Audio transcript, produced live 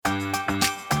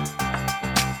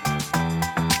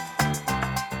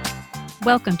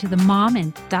Welcome to the Mom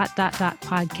and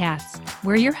podcast.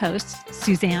 We're your hosts,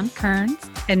 Suzanne Kearns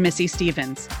and Missy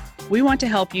Stevens. We want to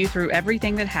help you through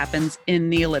everything that happens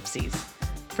in the ellipses,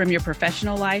 from your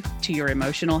professional life to your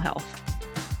emotional health.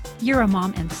 You're a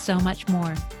mom and so much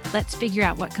more. Let's figure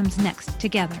out what comes next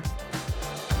together.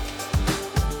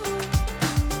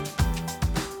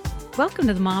 Welcome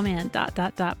to the Mom and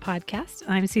podcast.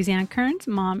 I'm Suzanne Kearns,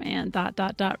 mom and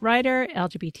writer,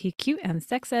 LGBTQ and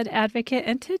sex ed advocate,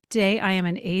 and today I am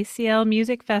an ACL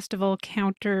Music Festival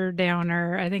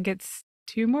counterdowner. I think it's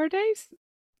 2 more days.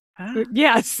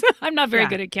 Yes, I'm not very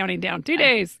good at counting down. 2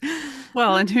 days.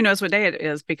 Well, and who knows what day it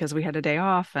is because we had a day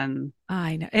off. And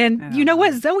I know. And you know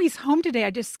what? Zoe's home today. I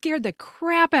just scared the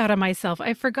crap out of myself.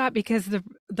 I forgot because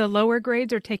the lower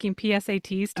grades are taking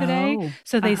PSATs today.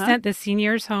 So they sent the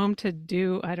seniors home to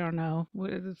do, I don't know.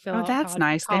 Oh, that's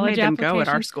nice. They made them go at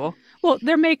our school. Well,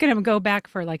 they're making them go back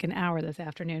for like an hour this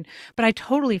afternoon. But I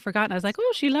totally forgot. And I was like,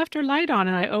 oh, she left her light on.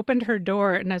 And I opened her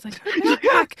door and I was like,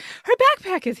 her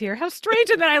backpack is here. How strange.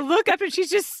 And then I look up and she's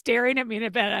just staring at me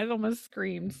in bed. I almost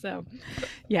screamed. So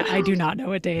yeah, I do not know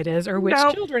what day it is or which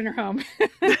children are home.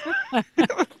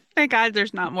 Thank God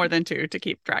there's not more than 2 to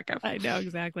keep track of. I know,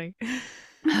 exactly.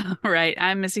 Right.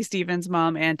 I'm Missy Stevens,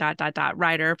 mom and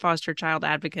writer, foster child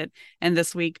advocate, and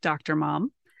this week, Dr.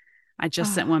 Mom. I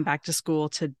just sent one back to school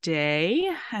today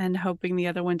and hoping the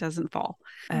other one doesn't fall.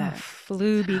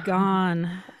 Flu be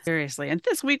gone. Seriously. And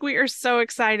this week we are so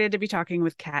excited to be talking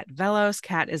with Kat Velos.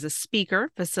 Kat is a speaker,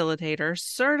 facilitator,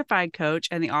 certified coach,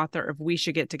 and the author of We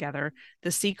Should Get Together,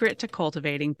 The Secret to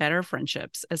Cultivating Better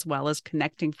Friendships, as well as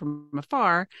Connecting from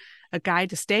Afar, a guide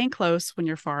to staying close when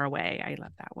you're far away. I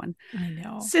love that one. I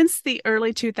know. Since the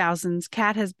early 2000s,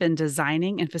 Kat has been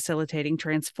designing and facilitating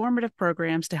transformative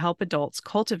programs to help adults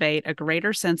cultivate a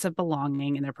greater sense of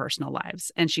belonging in their personal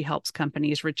lives. And she helps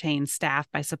companies retain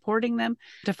staff by supporting them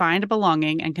to find a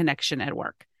belonging and connection at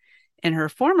work. In her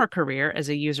former career as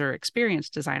a user experience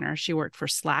designer, she worked for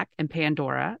Slack and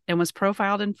Pandora and was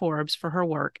profiled in Forbes for her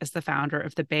work as the founder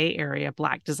of the Bay Area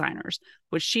Black Designers,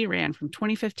 which she ran from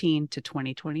 2015 to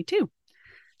 2022.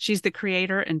 She's the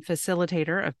creator and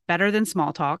facilitator of Better Than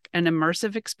Small Talk, an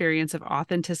immersive experience of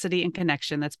authenticity and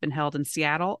connection that's been held in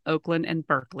Seattle, Oakland, and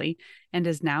Berkeley, and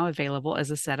is now available as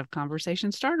a set of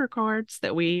conversation starter cards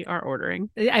that we are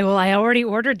ordering. I already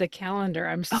ordered the calendar.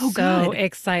 I'm so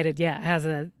excited. Yeah, it has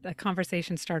a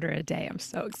conversation starter a day. I'm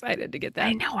so excited to get that.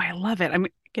 I know. I love it. I'm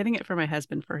getting it for my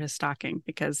husband for his stocking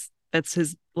because that's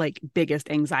his biggest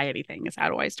anxiety thing is how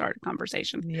do I start a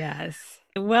conversation? Yes.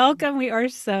 Welcome. We are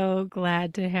so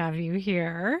glad to have you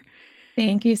here.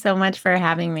 Thank you so much for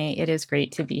having me. It is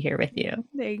great to be here with you.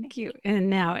 Thank you. And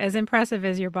now, as impressive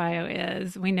as your bio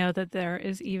is, we know that there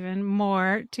is even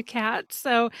more to Kat.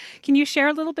 So can you share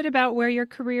a little bit about where your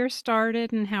career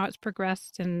started and how it's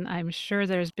progressed? And I'm sure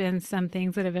there's been some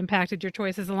things that have impacted your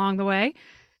choices along the way.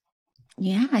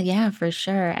 Yeah, for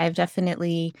sure. I've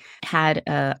definitely had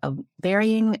a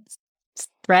varying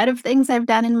thread of things I've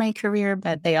done in my career,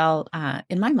 but they all,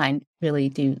 in my mind, really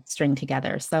do string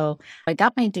together. So I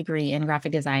got my degree in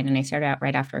graphic design and I started out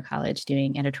right after college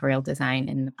doing editorial design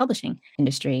in the publishing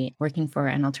industry, working for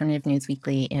an alternative news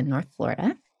weekly in North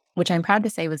Florida, which I'm proud to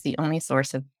say was the only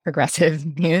source of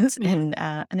progressive news in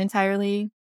an entirely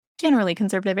generally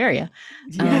conservative area.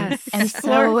 Yes. And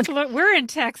so we're in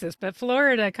Texas, but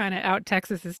Florida kind of out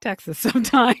Texas is Texas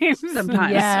sometimes.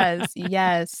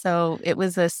 Yes. So it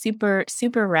was a super,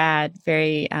 super rad,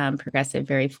 very progressive,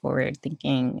 very forward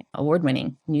thinking,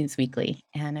 award-winning news weekly.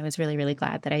 And I was really, really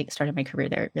glad that I started my career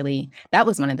there. That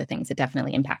was one of the things that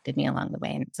definitely impacted me along the way.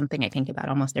 And it's something I think about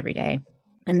almost every day.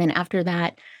 And then after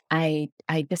that, I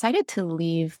decided to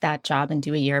leave that job and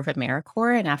do a year of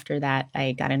AmeriCorps. And after that,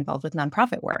 I got involved with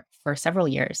nonprofit work for several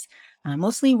years,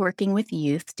 mostly working with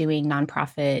youth, doing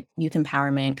nonprofit youth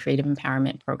empowerment, creative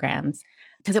empowerment programs.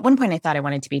 Because at one point I thought I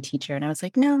wanted to be a teacher. And I was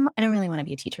like, no, I don't really want to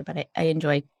be a teacher, but I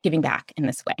enjoy giving back in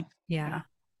this way. Yeah.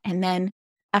 And then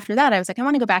after that, I was like, I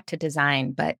want to go back to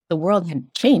design, but the world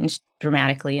had changed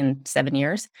dramatically in 7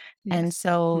 years. Yes. And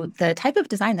so the type of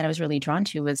design that I was really drawn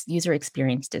to was user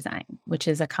experience design, which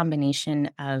is a combination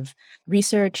of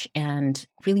research and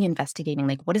really investigating,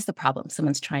 what is the problem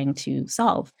someone's trying to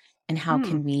solve and how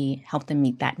can we help them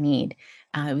meet that need?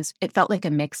 It felt like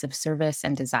a mix of service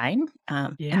and design.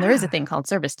 And there is a thing called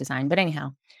service design, but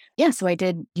anyhow. So I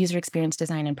did user experience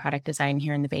design and product design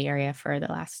here in the Bay Area for the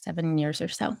last 7 years or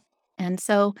so. And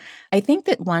so I think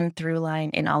that one through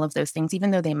line in all of those things, even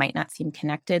though they might not seem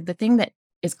connected, the thing that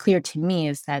is clear to me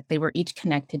is that they were each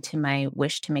connected to my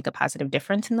wish to make a positive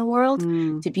difference in the world,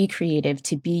 to be creative,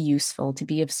 to be useful, to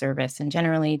be of service, and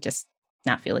generally just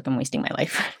not feel like I'm wasting my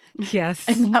life. Yes.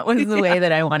 And that was the way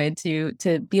that I wanted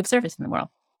to be of service in the world.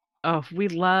 Oh, we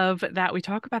love that. We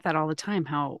talk about that all the time,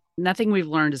 how nothing we've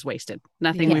learned is wasted.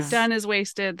 Nothing we've Yes. done is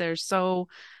wasted. There's so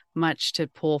much to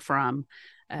pull from.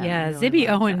 Yeah, I really Zibby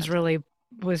love Owens that. really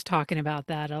was talking about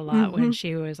that a lot when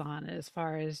she was on, as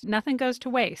far as nothing goes to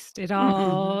waste. It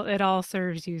all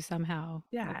serves you somehow.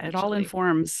 Yeah, it all eventually.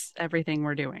 informs everything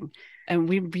we're doing. And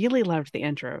we really loved the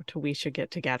intro to We Should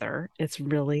Get Together. It's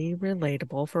really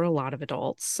relatable for a lot of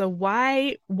adults. So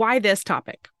why this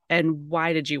topic, and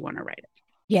why did you want to write it?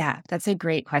 Yeah, that's a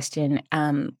great question.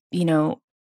 You know,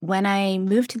 when I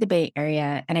moved to the Bay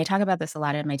Area, and I talk about this a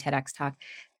lot in my TEDx talk,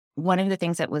 one of the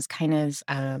things that was kind of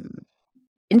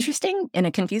interesting in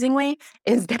a confusing way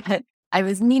is that I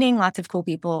was meeting lots of cool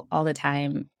people all the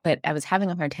time, but I was having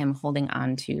a hard time holding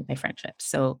on to my friendships.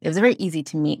 So it was very easy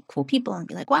to meet cool people and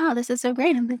be like, wow, this is so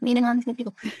great. I'm like meeting all these new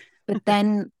people. But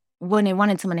then when I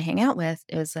wanted someone to hang out with,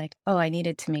 it was like, oh, I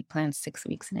needed to make plans 6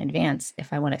 weeks in advance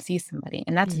if I want to see somebody.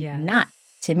 And that's not,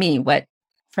 to me, what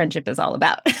friendship is all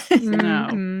about.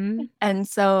 No. And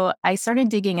so I started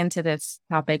digging into this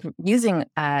topic using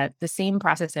the same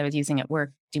process I was using at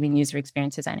work, doing user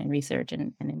experience design and research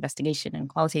and investigation and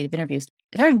qualitative interviews.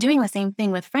 I started doing the same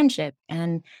thing with friendship.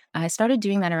 And I started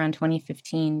doing that around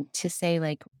 2015 to say,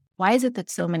 like, why is it that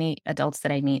so many adults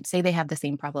that I meet say they have the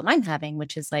same problem I'm having,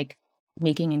 which is like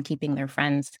making and keeping their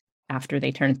friends after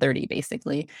they turn 30,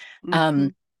 basically.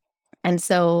 And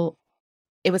so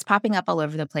it was popping up all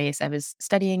over the place. I was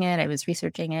studying it, I was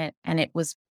researching it, and it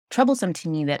was troublesome to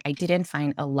me that I didn't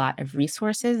find a lot of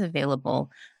resources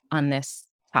available on this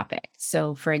topic.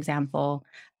 So, for example,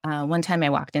 one time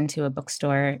I walked into a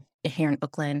bookstore here in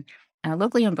Oakland, a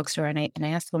locally owned bookstore, and I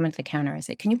asked the woman at the counter, I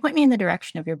said, "Can you point me in the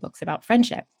direction of your books about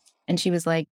friendship?" And she was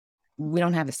like, "We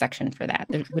don't have a section for that.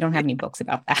 We don't have any books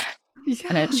about that."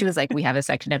 And she was like, "We have a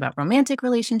section about romantic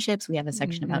relationships. We have a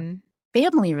section about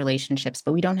family relationships,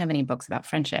 but we don't have any books about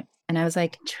friendship." And I was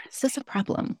like, is this a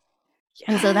problem? Yes.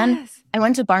 And so then I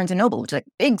went to Barnes & Noble, which is like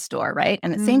a big store, right?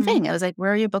 And the same thing. I was like,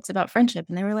 where are your books about friendship?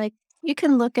 And they were like, you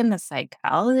can look in the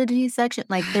psychology section.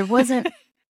 Like, there wasn't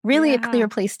really a clear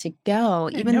place to go,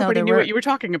 even though nobody there knew were what you were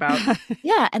talking about.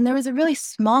 Yeah. And there was a really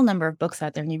small number of books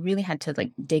out there, and you really had to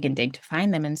like dig and dig to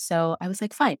find them. And so I was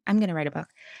like, fine, I'm going to write a book.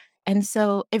 And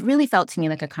so it really felt to me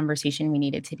like a conversation we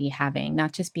needed to be having,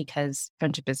 not just because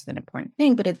friendship is an important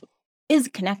thing, but it is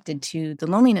connected to the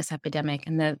loneliness epidemic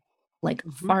and the like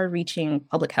far-reaching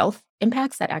public health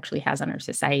impacts that actually has on our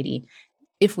society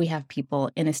if we have people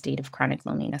in a state of chronic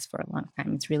loneliness for a long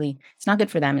time. It's not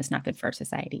good for them. It's not good for our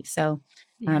society. So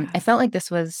I felt like this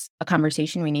was a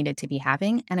conversation we needed to be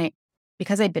having. And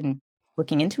because I'd been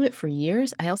looking into it for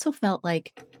years, I also felt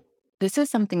like this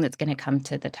is something that's going to come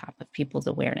to the top of people's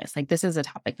awareness. Like, this is a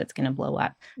topic that's going to blow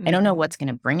up. I don't know what's going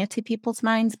to bring it to people's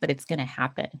minds, but it's going to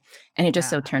happen. And it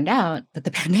just so turned out that the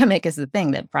pandemic is the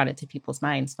thing that brought it to people's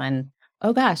minds when,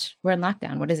 oh gosh, we're in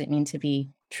lockdown. What does it mean to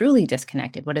be truly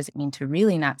disconnected? What does it mean to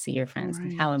really not see your friends?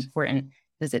 And how important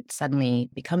does it suddenly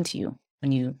become to you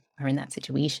when you are in that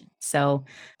situation? So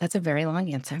that's a very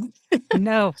long answer.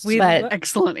 No, But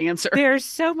excellent answer. There's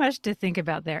so much to think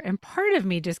about there. And part of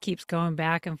me just keeps going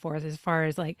back and forth as far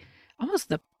as like almost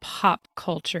the pop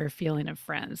culture feeling of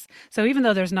friends. So even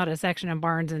though there's not a section in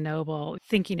Barnes and Noble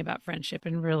thinking about friendship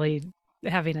and really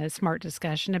having a smart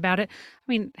discussion about it,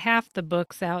 I mean, half the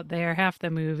books out there, half the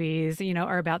movies,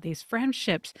 are about these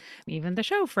friendships, even the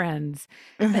show Friends.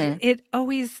 It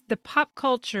always, the pop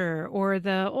culture or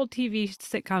the old TV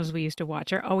sitcoms we used to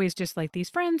watch are always just like these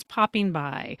friends popping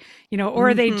by,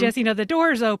 or they just, the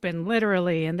doors open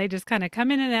literally, and they just kind of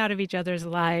come in and out of each other's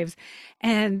lives.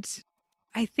 And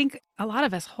I think a lot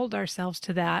of us hold ourselves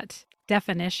to that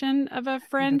definition of a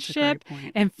friendship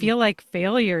and feel like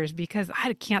failures, because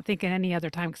I can't think of any other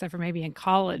time except for maybe in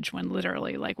college when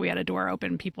literally like we had a door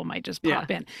open, people might just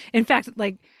pop in. In fact,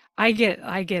 like I get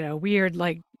a weird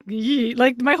like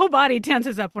my whole body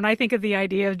tenses up when I think of the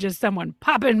idea of just someone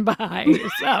popping by.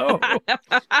 So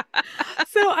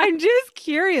I'm just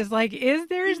curious, like, is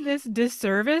there this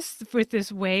disservice with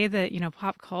this way that,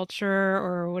 pop culture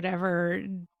or whatever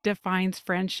defines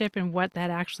friendship and what that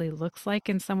actually looks like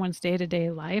in someone's day-to-day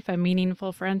life, a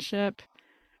meaningful friendship?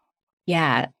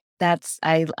 Yeah,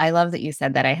 I love that you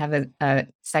said that. I have a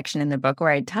section in the book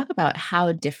where I talk about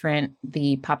how different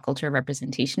the pop culture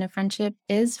representation of friendship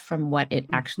is from what it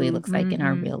actually looks like in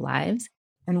our real lives.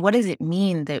 And what does it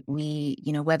mean that we,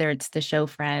 whether it's the show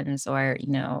Friends or,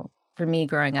 for me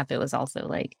growing up, it was also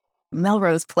like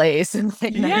Melrose Place and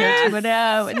like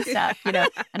 90210 and stuff,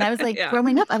 And I was like,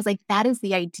 growing up, I was like, that is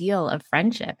the ideal of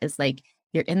friendship, is like,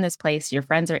 you're in this place, your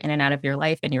friends are in and out of your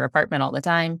life in your apartment all the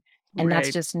time. And that's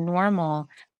Right. just normal.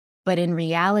 But in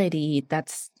reality,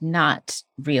 that's not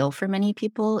real for many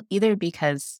people, either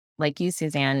because, like you,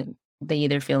 Suzanne, they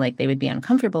either feel like they would be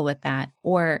uncomfortable with that,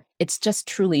 or it's just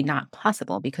truly not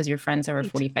possible because your friends are a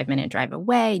Right. 45-minute drive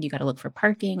away. You got to look for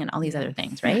parking and all these other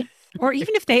things, right? Or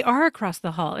even if they are across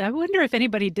the hall, I wonder if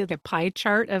anybody did a pie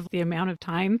chart of the amount of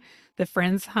time the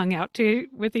friends hung out to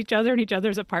with each other in each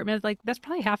other's apartments. Like that's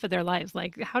probably half of their lives.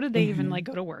 Like, how did they even like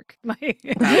go to work? Like,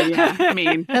 Yeah. I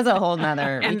mean, That's a whole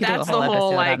nother, we and could do a that's whole the whole episode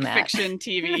on like that. fiction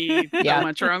TV. So Yeah.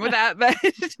 much wrong with that, but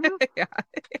yeah.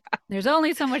 there's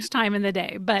only so much time in the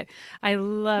day. But I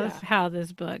love Yeah. how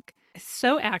this book is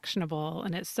so actionable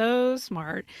and it's so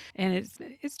smart, and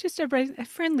it's just a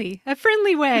friendly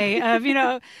way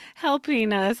of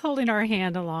helping us, holding our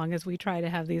hand along as we try to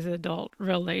have these adult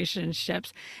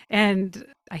relationships. And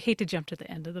I hate to jump to the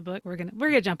end of the book. We're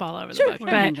gonna jump all over the book, We're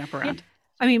but gonna jump around.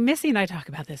 I mean, Missy and I talk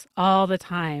about this all the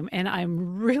time, and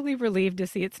I'm really relieved to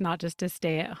see it's not just a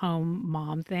stay-at-home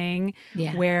mom thing,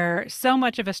 Yeah. where so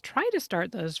much of us try to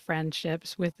start those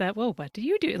friendships with that, well, what do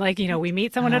you do? Like, we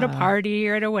meet someone at a party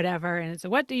or at a whatever, and it's,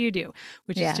 what do you do?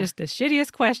 Which Yeah. is just the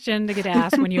shittiest question to get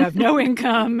asked when you have no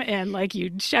income and like you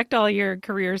checked all your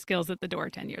career skills at the door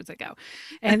 10 years ago.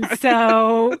 And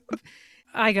so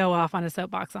I go off on a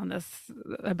soapbox on this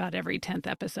about every 10th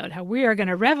episode, how we are going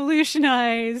to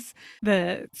revolutionize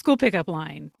the school pickup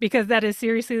line, because that is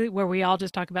seriously where we all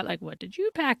just talk about, like, what did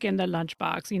you pack in the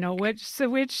lunchbox?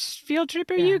 Which field trip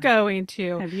are you going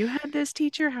to? Have you had this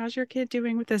teacher? How's your kid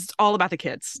doing with this? It's all about the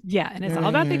kids. Yeah. And it's all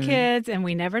about the kids, and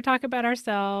we never talk about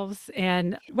ourselves.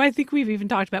 And I think we've even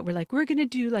talked about, we're going to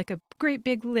do like a great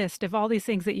big list of all these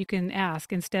things that you can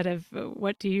ask instead of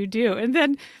what do you do? And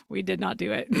then we did not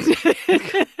do it.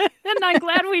 And I'm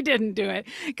glad we didn't do it,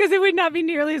 because it would not be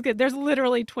nearly as good. There's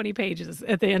literally 20 pages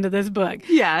at the end of this book.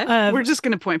 Yeah. We're just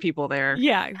going to point people there.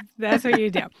 Yeah, that's what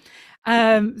you do.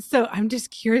 So I'm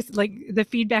just curious, like the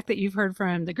feedback that you've heard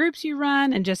from the groups you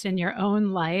run and just in your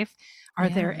own life, are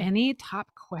there any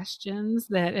top questions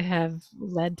that have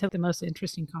led to the most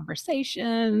interesting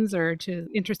conversations or to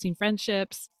interesting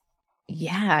friendships?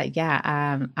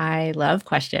 Yeah. I love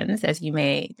questions, as you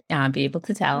may be able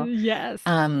to tell. Yes.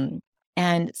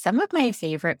 And some of my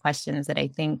favorite questions that I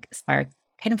think spark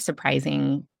kind of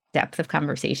surprising depth of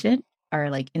conversation are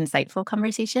like insightful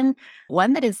conversation.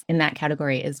 One that is in that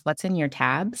category is, what's in your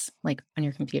tabs, like on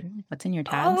your computer? What's in your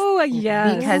tabs? Oh,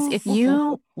 yes. Because if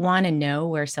you want to know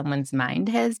where someone's mind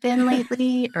has been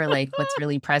lately, or like what's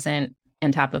really present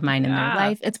and top of mind in their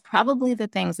life, it's probably the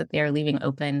things that they are leaving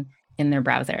open in their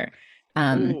browser.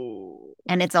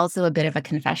 And it's also a bit of a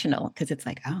confessional, because it's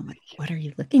like, oh, what are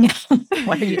you looking at?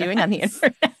 What are you doing on the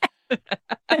internet?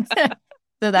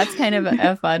 So that's kind of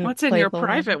a fun. What's in your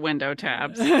private window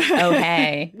tabs?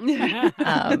 Okay.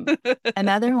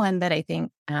 Another one that I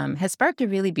think has sparked a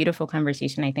really beautiful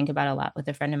conversation I think about a lot with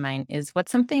a friend of mine is,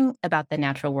 what's something about the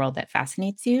natural world that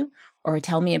fascinates you? Or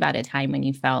tell me about a time when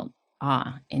you felt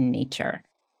awe in nature.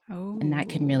 And that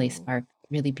can really spark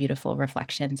really beautiful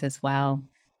reflections as well.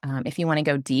 If you want to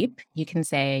go deep, you can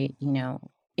say,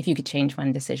 if you could change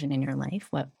one decision in your life,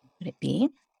 what would it be?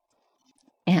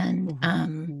 And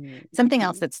something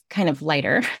else that's kind of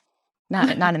lighter,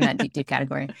 not in that deep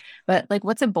category, but like,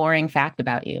 what's a boring fact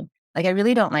about you? Like, I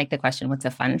really don't like the question, what's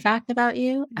a fun fact about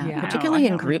you? Particularly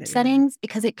in group settings,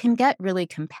 because it can get really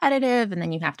competitive, and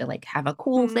then you have to like have a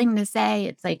cool thing to say.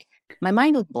 It's like, my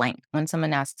mind was blank when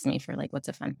someone asks me for like, what's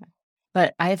a fun fact?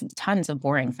 But I have tons of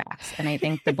boring facts. And I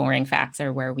think the boring facts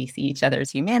are where we see each other's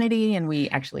humanity, and we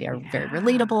actually are very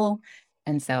relatable.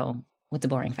 And so, what's a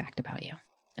boring fact about you?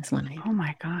 That's one. Oh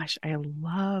my gosh, I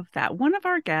love that. One of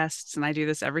our guests, and I do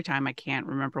this every time, I can't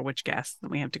remember which guest,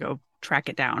 we have to go track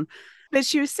it down. But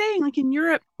she was saying, like, in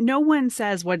Europe, no one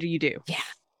says, what do you do? Yeah.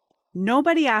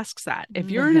 Nobody asks that.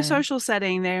 If you're in a social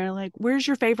setting, they're like, where's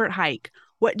your favorite hike?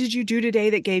 What did you do today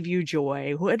that gave you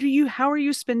joy? How are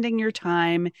you spending your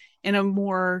time in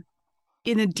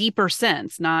a deeper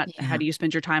sense? Not how do you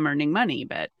spend your time earning money,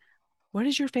 but what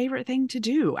is your favorite thing to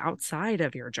do outside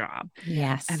of your job?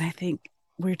 Yes. And I think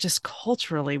we're just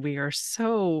culturally, we are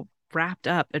so wrapped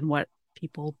up in what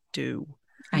people do.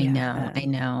 I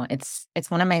know. It's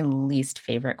one of my least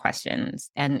favorite questions.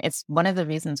 And it's one of the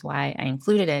reasons why I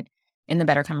included it in the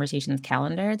Better Conversations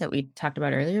calendar that we talked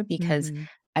about earlier, because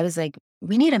I was like,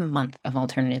 we need a month of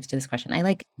alternatives to this question.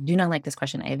 I do not like this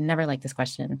question. I have never liked this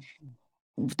question.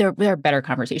 There are better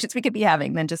conversations we could be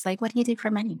having than just like, what do you do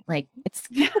for money? Like, it's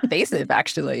invasive,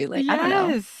 actually. Like, I don't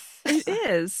know. It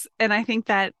is. And I think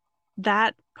that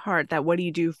part, that what do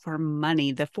you do for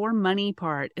money, the for money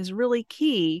part is really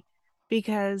key,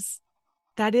 because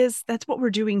that's what we're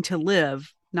doing to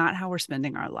live not how we're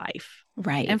spending our life.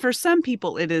 Right. And for some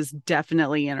people, it is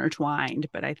definitely intertwined,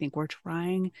 but I think we're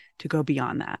trying to go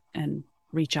beyond that and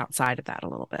reach outside of that a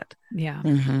little bit. Yeah.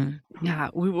 Mm-hmm. Yeah.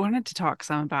 We wanted to talk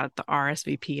some about the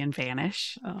RSVP and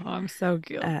Vanish. Oh, I'm so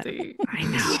guilty. I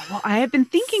know. Well, I have been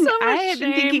thinking, So much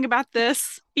shame. about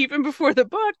this even before the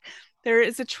book. There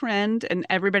is a trend, and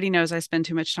everybody knows I spend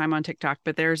too much time on TikTok,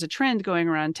 but there's a trend going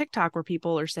around TikTok where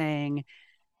people are saying,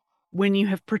 when you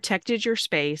have protected your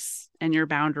space and your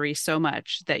boundaries so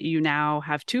much that you now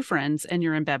have two friends and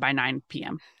you're in bed by 9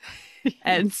 p.m.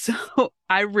 And so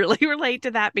I really relate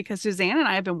to that because Suzanne and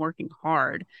I have been working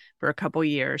hard for a couple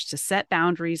years to set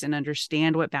boundaries and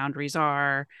understand what boundaries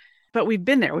are. But we've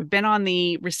been there. We've been on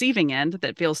the receiving end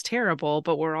that feels terrible,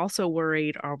 but we're also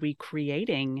worried, are we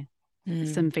creating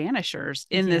some vanishers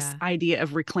in this idea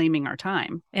of reclaiming our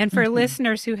time? And for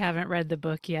listeners who haven't read the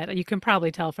book yet, you can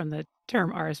probably tell from the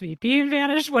term RSVP and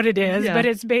Vanish what it is, but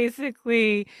it's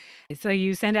basically, so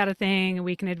you send out a thing a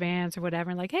week in advance or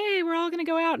whatever, and like, hey, we're all going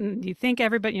to go out, and you think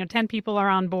everybody, 10 people are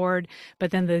on board,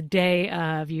 but then the day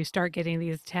of, you start getting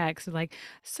these texts like,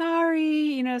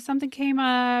 sorry, something came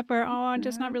up, or, oh, I'm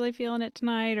just not really feeling it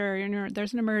tonight, or,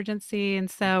 there's an emergency.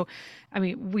 And so, I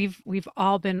mean, we've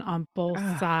all been on both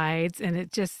sides, and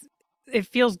it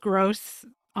feels gross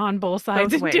on both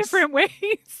sides in different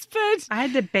ways. But I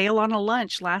had to bail on a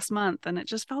lunch last month and it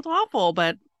just felt awful,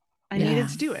 but I needed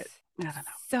to do it. I don't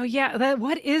know. So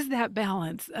what is that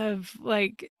balance of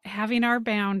like having our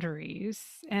boundaries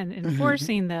and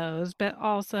enforcing those, but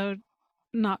also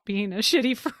not being a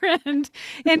shitty friend?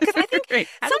 And because I think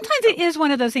sometimes it is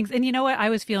one of those things. And you know what? I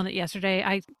was feeling it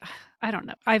yesterday. I don't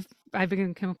know. I've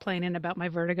been complaining about my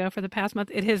vertigo for the past month.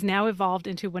 It has now evolved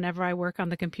into whenever I work on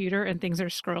the computer and things are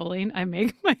scrolling, I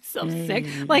make myself sick.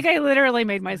 Like I literally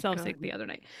made myself sick the other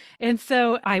night. And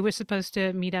so I was supposed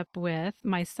to meet up with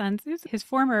my son's, his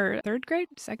former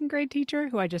second grade teacher,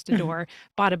 who I just adore,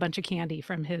 bought a bunch of candy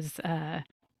from his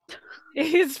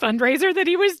fundraiser that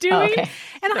he was doing.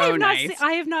 And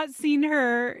I have not seen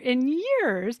her in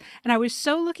years, and I was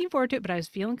so looking forward to it, but I was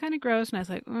feeling kind of gross, and I was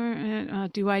like,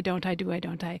 do I, don't I,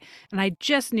 and I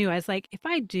just knew, I was like, if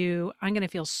I do, I'm going to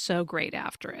feel so great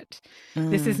after it.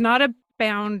 This is not a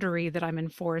boundary that I'm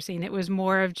enforcing. It was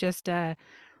more of just do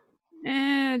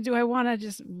I want to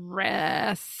just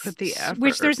rest? Put the effort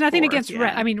which there's nothing against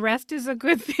rest. I mean, rest is a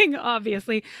good thing,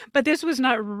 obviously, but this was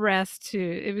not rest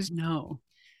it was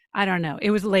I don't know.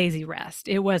 It was lazy rest.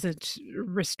 It wasn't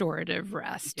restorative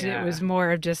rest. It was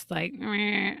more of just like,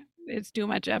 it's too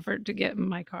much effort to get in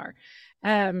my car.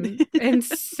 And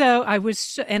so I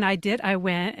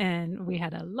went and we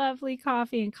had a lovely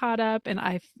coffee and caught up. And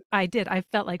I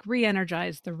felt like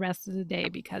re-energized the rest of the day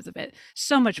because of it.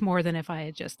 So much more than if I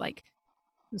had just like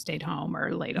stayed home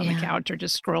or laid on the couch or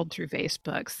just scrolled through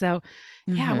Facebook. So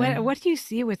what do you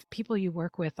see with people you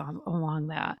work with along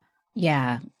that?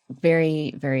 Yeah,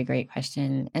 very, very great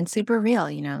question and super real.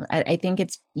 I think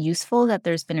it's useful that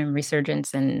there's been a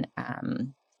resurgence in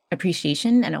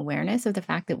appreciation and awareness of the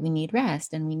fact that we need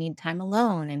rest and we need time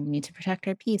alone and we need to protect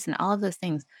our peace and all of those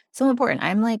things. So important.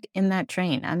 I'm like in that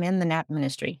train. I'm in the nap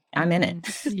ministry. I'm in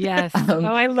it. Yes.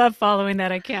 I love following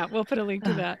that account. We'll put a link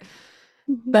to that.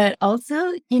 But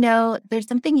also, there's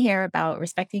something here about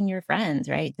respecting your friends,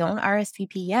 right? Don't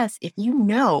RSVP yes if you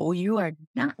know you are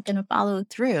not going to follow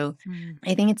through.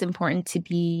 I think it's important to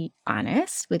be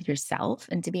honest with yourself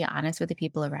and to be honest with the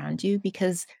people around you,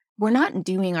 because we're not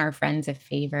doing our friends a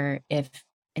favor if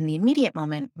in the immediate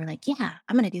moment we're like, yeah,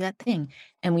 I'm going to do that thing,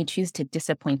 and we choose to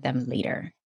disappoint them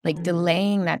later. Like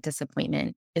delaying that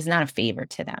disappointment is not a favor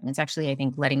to them. It's actually, I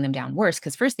think, letting them down worse,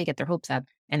 because first they get their hopes up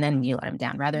and then you let them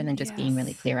down, rather than just being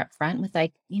really clear up front with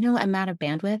like, I'm out of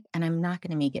bandwidth and I'm not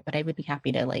going to make it, but I would be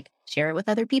happy to like share it with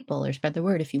other people or spread the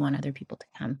word if you want other people to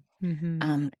come.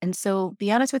 And so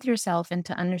be honest with yourself and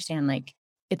to understand like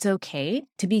it's okay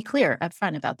to be clear up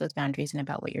front about those boundaries and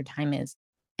about what your time is.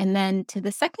 And then to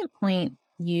the second point,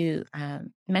 you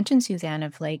mentioned, Suzanne,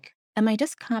 of like, am I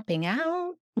just copping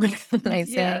out when I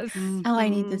say, I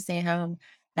need to stay home?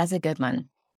 That's a good one.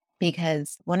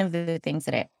 Because one of the things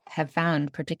that I have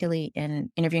found, particularly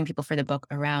in interviewing people for the book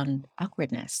around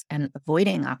awkwardness and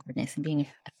avoiding awkwardness and being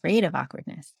afraid of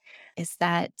awkwardness, is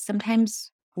that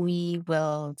sometimes we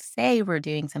will say we're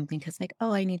doing something because like,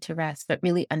 oh, I need to rest. But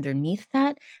really underneath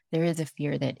that, there is a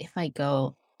fear that if I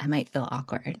go, I might feel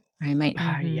awkward, or I might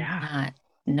not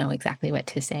know exactly what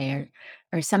to say,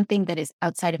 or something that is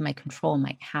outside of my control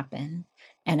might happen.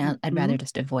 And I'd rather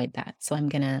just avoid that. So I'm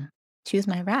going to choose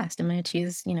my rest. I'm going to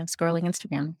choose, scrolling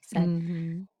Instagram.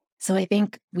 So I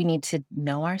think we need to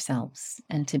know ourselves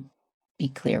and to be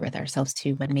clear with ourselves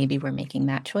too, when maybe we're making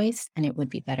that choice. And it would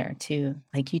be better to,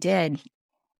 like you did,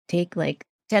 take like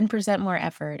 10% more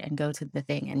effort and go to the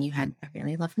thing, and you had a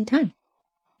really lovely time.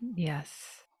 Yes.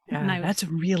 Yeah, that's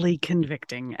really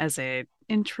convicting as an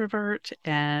introvert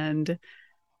and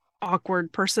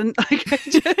awkward person.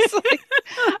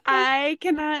 I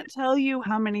cannot tell you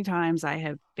how many times I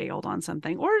have failed on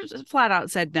something or just flat out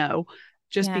said no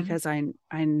just because I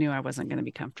knew I wasn't going to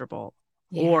be comfortable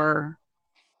or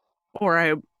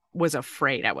I was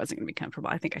afraid I wasn't going to be comfortable.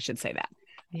 I think I should say that.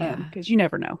 Because you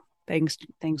never know. Things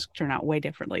turn out way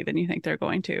differently than you think they're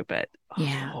going to, but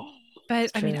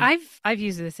But I mean, I've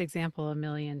used this example a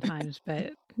million times,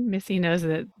 but Missy knows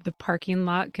that the parking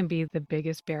lot can be the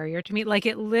biggest barrier to me. Like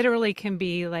it literally can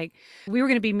be like we were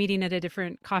going to be meeting at a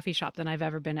different coffee shop than I've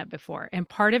ever been at before. And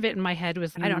part of it in my head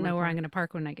was, I don't know where I'm going to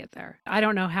park when I get there. I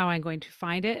don't know how I'm going to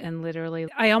find it. And literally,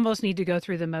 I almost need to go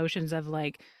through the motions of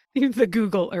like the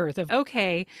Google Earth of,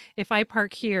 okay, if I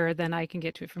park here, then I can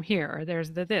get to it from here, or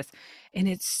there's this. And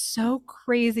it's so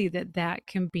crazy that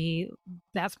can be,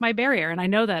 that's my barrier. And I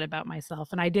know that about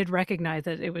myself. And I did recognize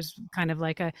that it was kind of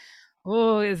like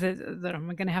is it that I'm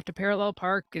going to have to parallel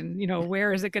park, and,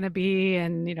 where is it going to be?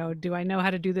 And, do I know how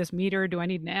to do this meter? Do I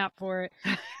need an app for it?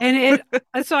 And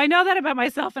so I know that about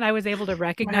myself, and I was able to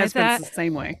recognize that. The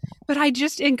same way. But I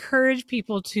just encourage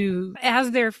people to,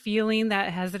 as they're feeling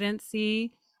that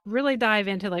hesitancy, really dive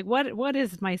into like, what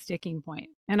is my sticking point?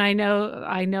 And I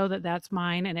know that that's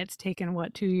mine. And it's taken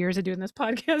 2 years of doing this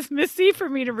podcast, Missy, for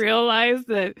me to realize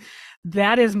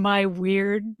that is my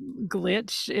weird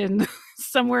glitch in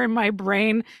somewhere in my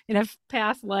brain. In a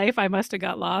past life, I must have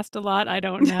got lost a lot. I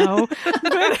don't know,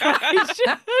 but I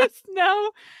just know.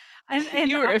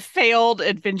 And you were a failed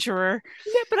adventurer.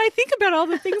 Yeah, but I think about all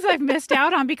the things I've missed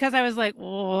out on because I was like,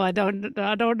 I don't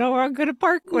know where I'm going to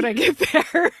park when I get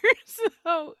there.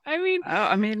 So, I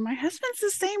mean, my husband's the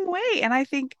same way. And I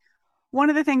think one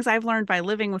of the things I've learned by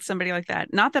living with somebody like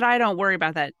that, not that I don't worry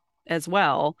about that as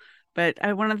well, but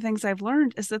one of the things I've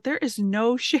learned is that there is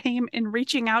no shame in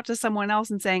reaching out to someone else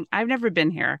and saying, I've never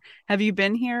been here. Have you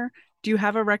been here? Do you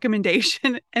have a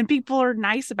recommendation? And people are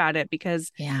nice about it,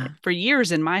 because for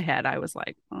years in my head, I was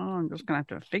like, I'm just going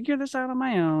to have to figure this out on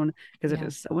my own, because it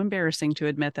is so embarrassing to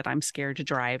admit that I'm scared to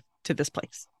drive to this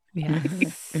place. Yeah.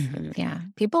 Yeah.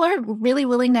 People are really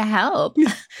willing to help.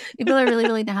 People are really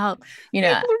willing to help. People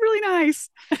are really nice.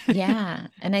 Yeah.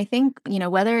 And I think,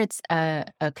 whether it's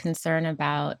a concern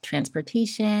about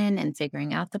transportation and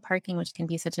figuring out the parking, which can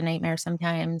be such a nightmare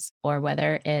sometimes, or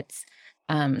whether it's,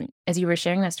 as you were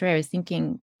sharing that story, I was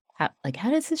thinking, how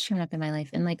does this show up in my life?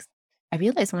 And I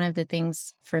realized one of the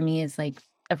things for me is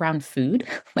around food,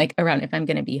 around if I'm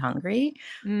going to be hungry,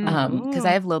 because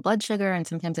I have low blood sugar, and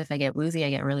sometimes if I get woozy, I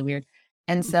get really weird.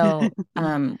 And so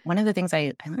one of the things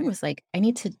I learned was I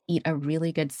need to eat a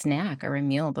really good snack or a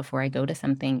meal before I go to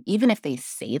something, even if they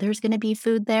say there's going to be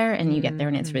food there, and you get there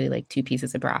and it's really 2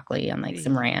 pieces of broccoli on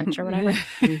some ranch or whatever.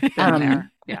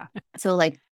 Yeah. So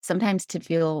sometimes to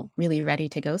feel really ready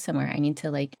to go somewhere, I need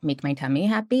to make my tummy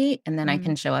happy, and then I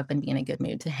can show up and be in a good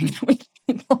mood to hang out with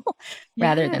people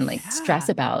rather than stress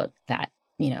about that,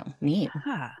 need.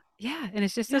 Yeah. And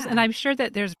it's just and I'm sure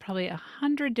that there's probably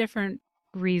 100 different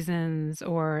reasons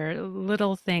or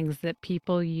little things that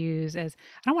people use as,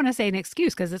 I don't want to say an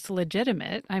excuse, because it's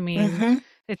legitimate. I mean,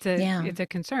 it's a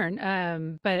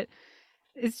concern. But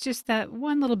it's just that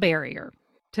one little barrier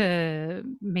to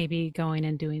maybe going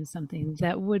and doing something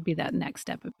that would be that next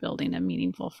step of building a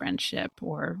meaningful friendship,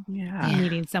 or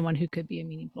meeting someone who could be a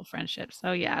meaningful friendship.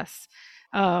 So yes.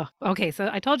 Oh, okay. So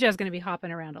I told you I was going to be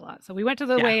hopping around a lot. So we went to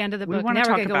the way end of the book. Now we're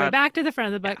going to go way back to the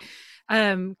front of the book.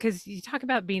 Because you talk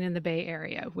about being in the Bay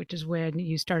Area, which is when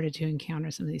you started to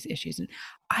encounter some of these issues. And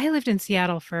I lived in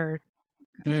Seattle for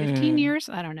 15 years.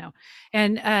 I don't know.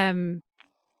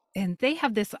 And they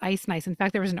have this Ice Nice. In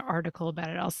fact, there was an article about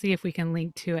it. I'll see if we can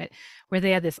link to it, where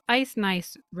they had this Ice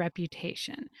Nice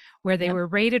reputation, where they were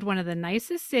rated one of the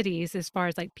nicest cities as far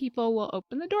as people will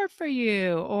open the door for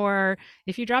you, or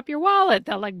if you drop your wallet,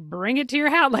 they'll bring it to your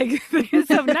house.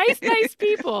 Some nice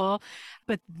people,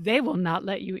 but they will not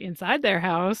let you inside their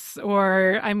house.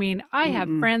 Or, I mean, I have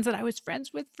friends that I was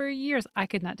friends with for years. I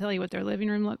could not tell you what their living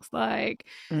room looks like.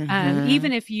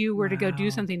 Even if you were to go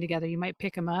do something together, you might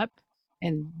pick them up,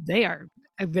 and they're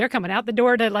coming out the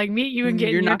door to meet you and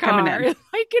get in your car. Coming in.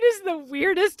 It is the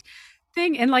weirdest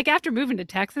thing. And after moving to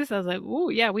Texas, I was like, oh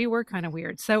yeah, we were kind of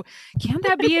weird. So can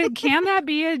that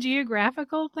be a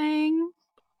geographical thing?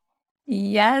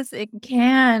 Yes, it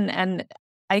can. And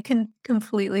I can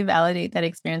completely validate that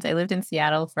experience. I lived in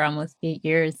Seattle for almost 8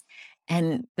 years,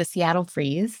 and the Seattle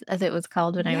freeze, as it was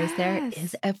called when I was there,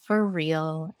 is a for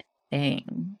real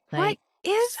thing. What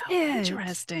is it?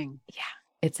 Interesting. Yeah.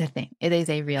 It's a thing. It is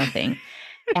a real thing.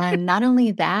 And not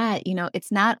only that,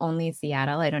 it's not only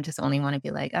Seattle. I don't just only want to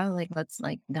be like, oh, like let's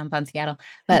like dump on Seattle,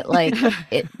 but like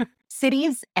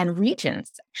cities and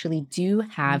regions actually do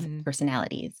have Mhm.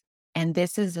 personalities. And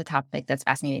this is a topic that's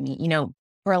fascinated me.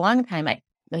 For a long time,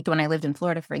 like when I lived in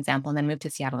Florida, for example, and then moved to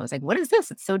Seattle, I was like, what is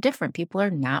this? It's so different. People are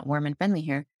not warm and friendly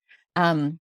here.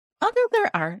 Um, Although there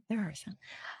are some.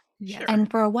 Yeah. Sure. And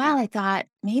for a while, Yeah. I thought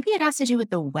maybe it has to do with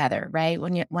the weather, right?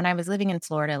 When I was living in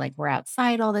Florida, like we're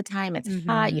outside all the time, it's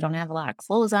hot. You don't Mhm. have a lot of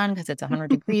clothes on because it's 100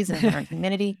 degrees and 100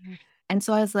 humidity. And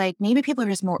so I was like, maybe people are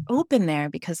just more open there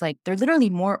because like they're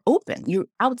literally more open. You're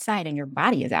outside and your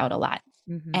body is out a lot.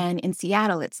 Mhm. And in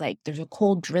Seattle, it's like there's a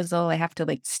cold drizzle. I have to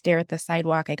like stare at the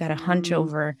sidewalk. I got to hunch Mm,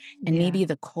 over. And Yeah. maybe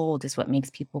the cold is what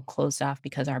makes people closed off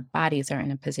because our bodies are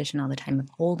in a position all the time of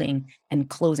holding and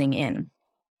closing in.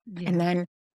 And Yeah. then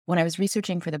when I was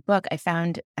researching for the book, I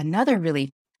found another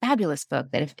really fabulous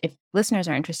book that if listeners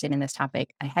are interested in this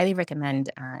topic, I highly recommend.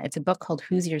 It's a book called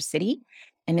Who's Your City?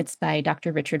 And it's by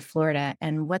Dr. Richard Florida.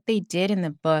 And what they did in the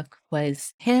book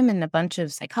was him and a bunch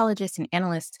of psychologists and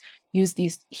analysts used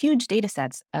these huge data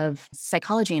sets of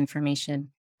psychology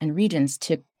information and regions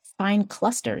to find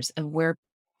clusters of where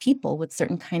people with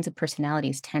certain kinds of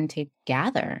personalities tend to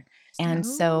gather. And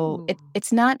so Oh.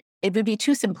 it would be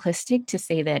too simplistic to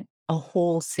say that a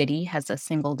whole city has a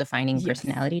single defining Yes.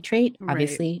 personality trait. right.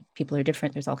 Obviously, people are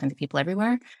different. There's all kinds of people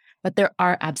everywhere, but there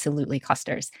are absolutely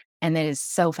clusters. And that is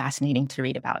so fascinating to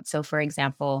read about. So, for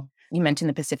example, you mentioned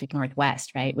the Pacific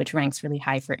Northwest, right, which ranks really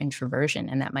high for introversion.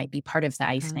 And that might be part of the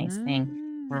ice nice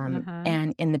thing. Uh-huh.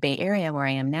 And in the Bay Area, where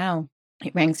I am now,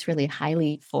 it ranks really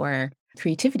highly for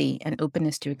creativity and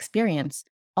openness to experience,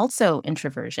 also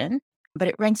introversion, but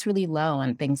it ranks really low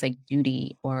on things like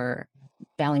duty or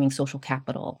valuing social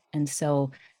capital. And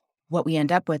so what we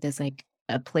end up with is like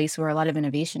a place where a lot of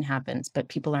innovation happens, but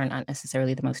people are not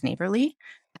necessarily the most neighborly.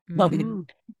 Well, Mhm. Mm.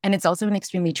 and it's also an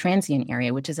extremely transient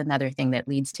area, which is another thing that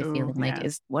leads to Oh, feeling like, yeah.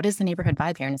 what is the neighborhood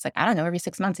vibe here? And it's like, I don't know, every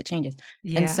 6 months it changes.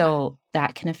 And Yeah. so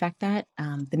that can affect that.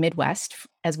 The Midwest,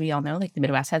 as we all know, like the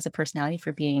Midwest has a personality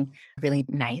for being really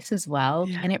nice as well.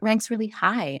 Yeah. And it ranks really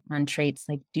high on traits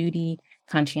like duty,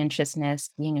 conscientiousness,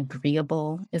 being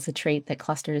agreeable is a trait that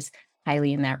clusters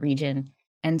highly in that region.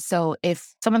 And so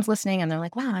if someone's listening and they're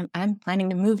like, wow, I'm planning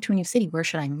to move to a new city, where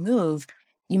should I move?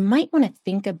 You might want to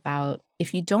think about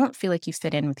if you don't feel like you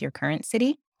fit in with your current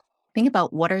city, think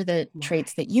about what are the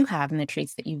traits Right. that you have and the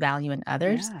traits that you value in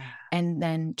others. Yeah. And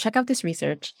then check out this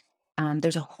research.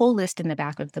 There's a whole list in the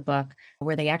back of the book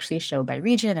where they actually show by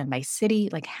region and by city,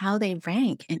 like how they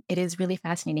rank. And it is really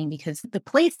fascinating because the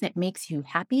place that makes you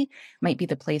happy might be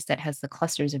the place that has the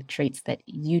clusters of traits that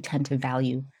you tend to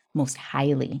value most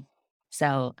highly.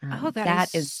 So Oh, that is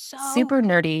that is so super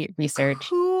nerdy research.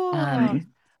 cool.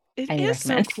 It Highly is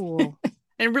so recommend. cool.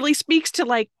 It really speaks to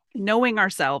like knowing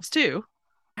ourselves too.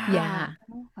 Ah. Yeah.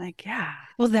 Like, yeah.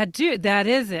 Well, that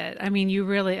is it. I mean, you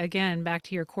really, again, back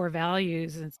to your core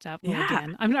values and stuff. Well, Yeah.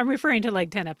 again, I'm referring to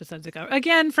like 10 episodes ago.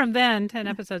 Again, from then, 10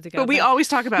 episodes ago. But we always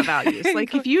talk about values.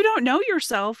 Like Go- if you don't know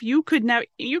yourself, you could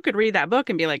read that book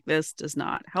and be like, this does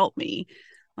not help me.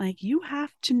 Like you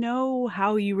have to know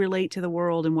how you relate to the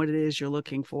world and what it is you're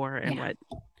looking for and Yeah.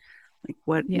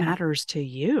 what Yeah. matters to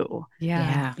you.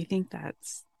 Yeah. I think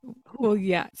that's Well,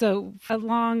 yeah. So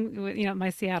along with,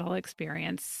 my Seattle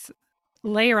experience,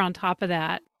 layer on top of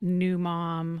that, new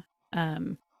mom,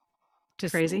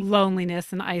 just crazy.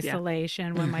 loneliness and Yeah.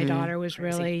 isolation when my Mhm. daughter was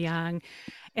Crazy. really young.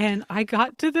 And I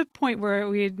got to the point where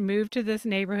we had moved to this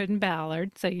neighborhood in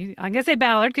Ballard. So I'm going to say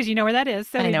Ballard because you know where that is.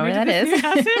 So I we know where moved to that this new is.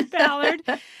 house in Ballard.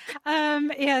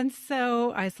 And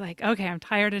so I was like, okay, I'm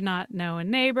tired of not knowing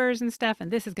neighbors and stuff.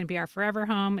 And this is going to be our forever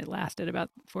home. It lasted about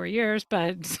 4 years,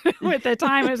 but at the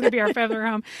time it was going to be our forever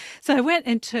home. So I went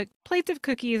and took plates of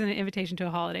cookies and an invitation to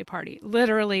a holiday party,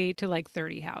 literally to like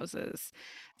 30 houses.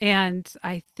 And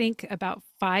I think about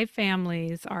 5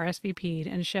 families RSVP'd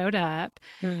and showed up,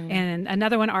 Mm. and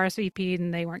another one RSVP'd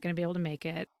and they weren't going to be able to make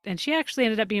it. And she actually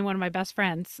ended up being one of my best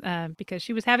friends because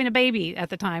she was having a baby at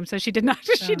the time, so she did not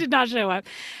she Oh. did not show up.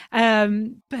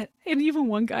 But and even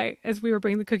one guy, as we were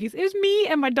bringing the cookies, it was me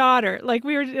and my daughter. Like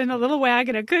we were in a little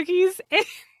wagon of cookies. And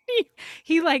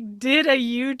he like did a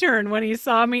U-turn when he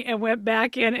saw me and went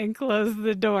back in and closed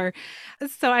the door.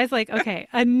 So I was like, okay,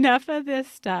 enough of this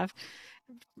stuff.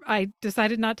 I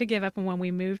decided not to give up. And when we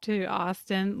moved to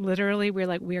Austin, literally, we're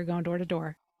like, we are going door to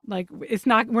door. Like,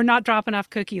 we're not dropping off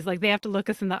cookies. Like, they have to look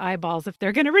us in the eyeballs if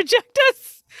they're going to reject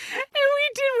us. And we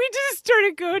did. We just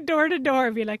started going door to door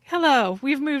and be like, hello,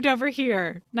 we've moved over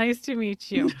here. Nice to meet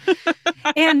you.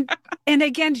 and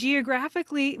again,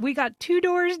 geographically, we got 2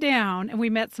 doors down and we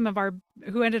met some of our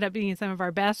who ended up being some of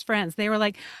our best friends, they were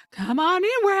like, come on in,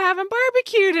 we're having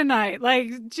barbecue tonight.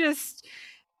 Like, just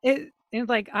it's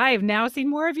like, I've now seen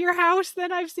more of your house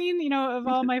than I've seen, of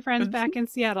all my friends back in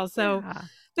Seattle. So, Yeah.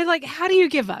 but like, how do you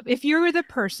give up? If you're the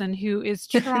person who is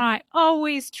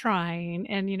always trying,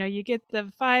 and you get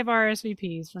the 5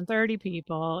 RSVPs from 30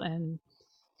 people, and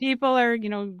people are,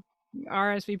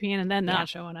 RSVPing and then Yeah. not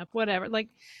showing up, whatever. Like,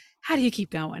 how do you keep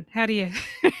going? How do you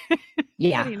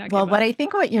Yeah. how do you not Well, give what up? I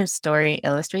think what your story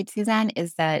illustrates, Suzanne,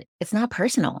 is that it's not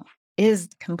personal. It is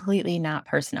completely not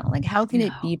personal. Like, how can it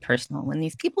No, be personal when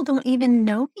these people don't even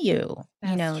know you?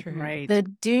 that's true. Right. The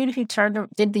dude who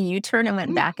did the U-turn and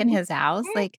went back in his house,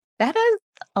 like that has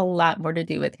a lot more to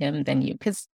do with him than you,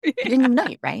 because he didn't even know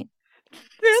you, right?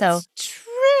 So That's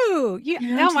true. Yeah.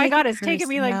 don't Oh my take God, it it's taken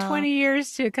me like personal. 20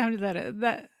 years to come to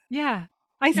that. Yeah.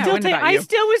 I Yeah, it wasn't about I you.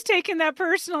 still was taking that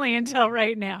personally until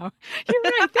right now. You're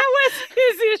right. That was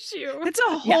his issue. It's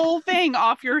a whole thing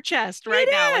off your chest right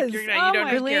It now. Like is. you Oh don't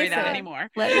my have to carry that God. anymore.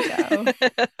 Let it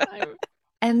go. I-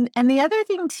 And the other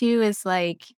thing too is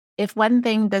like, if one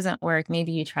thing doesn't work,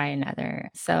 maybe you try another.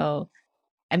 So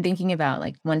I'm thinking about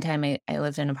like one time I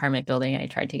lived in an apartment building and I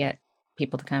tried to get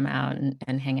people to come out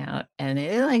and hang out, and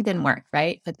it like didn't work,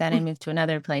 right? But then I moved to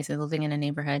another place, I was living in a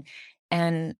neighborhood,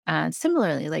 and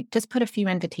similarly, like just put a few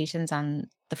invitations on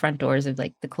the front doors of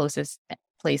like the closest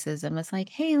places and was like,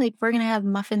 hey, like we're gonna have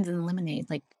muffins and lemonade,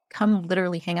 like come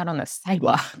literally hang out on the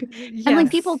sidewalk. And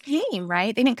like people yes. came,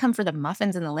 right? They didn't come for the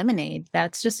muffins and the lemonade.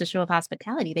 That's just a show of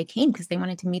hospitality. They came because they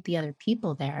wanted to meet the other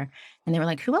people there. And they were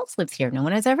like, who else lives here? No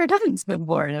one has ever done this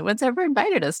before. No one's ever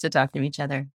invited us to talk to each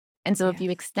other. And so if you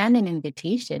Yes. extend an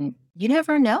invitation, you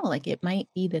never know. Like it might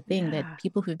be the thing that Yeah.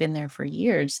 people who've been there for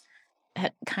years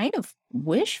kind of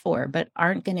wish for, but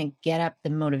aren't going to get up the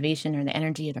motivation or the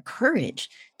energy or the courage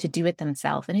to do it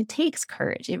themselves. And it takes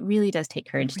courage. It really does take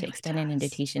courage to really extend an does.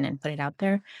 invitation and put it out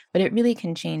there. But it really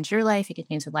can change your life. It can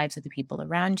change the lives of the people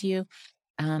around you.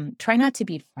 Try not to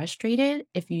be frustrated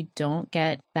if you don't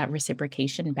get that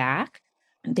reciprocation back.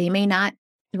 They may not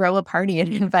throw a party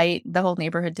and invite the whole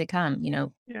neighborhood to come. Yeah.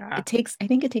 I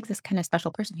think it takes this kind of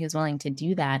special person who's willing to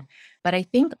do that. But I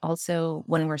think also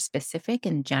when we're specific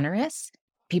and generous,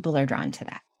 people are drawn to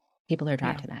that. People are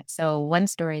drawn Yeah. to that. So one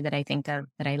story that I think of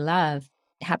that I love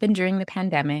happened during the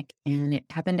pandemic, and it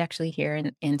happened actually here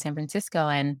in San Francisco.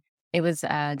 And it was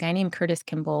a guy named Curtis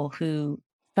Kimball who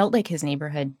felt like his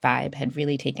neighborhood vibe had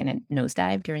really taken a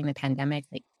nosedive during the pandemic.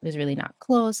 Like it was really not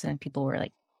close, and people were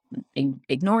like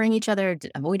ignoring each other,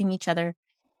 avoiding each other.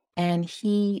 And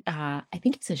he, I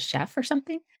think he's a chef or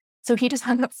something. So he just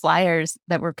hung up flyers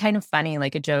that were kind of funny,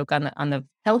 like a joke on the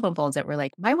telephone poles that were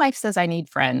like, my wife says I need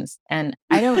friends and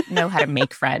I don't know how to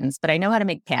make friends, but I know how to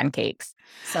make pancakes.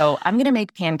 So I'm going to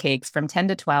make pancakes from 10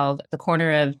 to 12 at the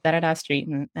corner of da-da-da street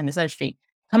and this other street.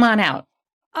 Come on out.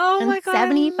 Oh And my God, I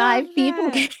 75 love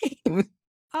people that. came.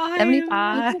 I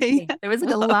 75 people I came. There was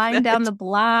like a love line down it. the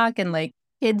block and like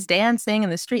kids dancing in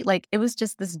the street. Like it was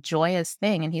just this joyous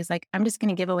thing. And he's like, I'm just going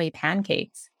to give away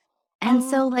pancakes. And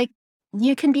so, Oh, like,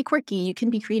 you can be quirky, you can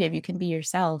be creative, you can be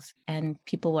yourself, and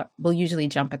people will usually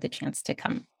jump at the chance to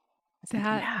come.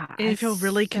 that Yeah, I is feel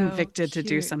really so convicted to do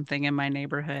cute. something in my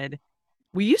neighborhood.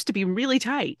 We used to be really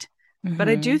tight, but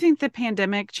I do Mhm. think the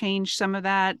pandemic changed some of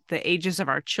that. The ages of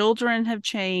our children have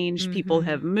changed. People Mhm.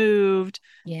 have moved.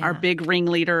 Our Yeah. big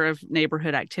ringleader of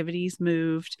neighborhood activities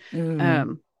moved.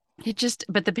 Mm.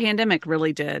 But the pandemic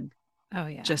really did Oh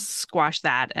yeah. just squash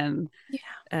that. And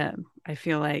I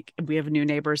feel like we have new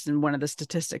neighbors, and one of the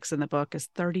statistics in the book is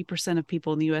 30% of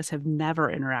people in the US have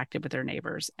never interacted with their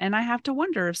neighbors. And I have to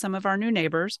wonder if some of our new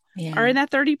neighbors are Yeah. in that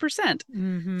 30%.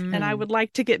 Mm-hmm. And I would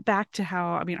like to get back to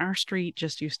how, I mean, our street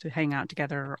just used to hang out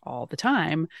together all the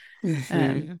time.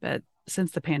 Mhm. But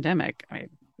since the pandemic, I mean,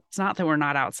 it's not that we're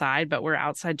not outside, but we're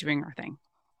outside doing our thing.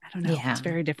 I don't know. Yeah. It's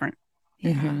very different.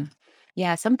 Yeah. Mhm.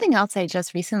 Yeah, something else I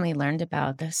just recently learned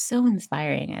about that's so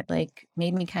inspiring, it like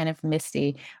made me kind of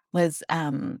misty, was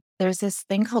there's this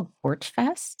thing called Porch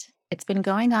Fest. It's been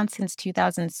going on since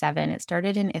 2007. It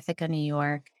started in Ithaca, New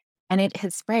York, and it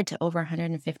has spread to over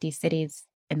 150 cities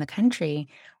in the country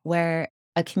where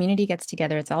a community gets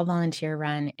together. It's all volunteer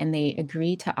run, and they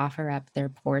agree to offer up their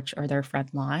porch or their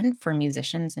front lawn for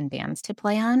musicians and bands to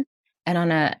play on. And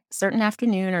on a certain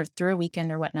afternoon or through a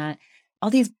weekend or whatnot, all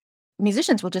these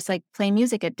musicians will just like play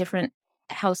music at different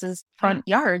houses' front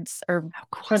yards or How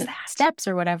cool is front that? steps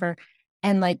or whatever.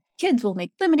 And like kids will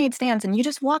make lemonade stands and you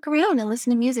just walk around and listen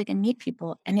to music and meet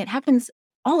people. And it happens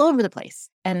all over the place.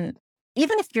 And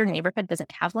even if your neighborhood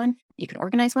doesn't have one, you can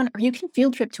organize one, or you can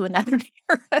field trip to another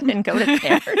neighborhood and go to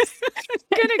theirs.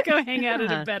 Gonna go hang out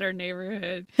in a better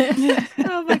neighborhood.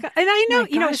 Oh my God. And I know,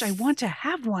 I want to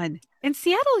have one. And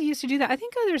Seattle used to do that. I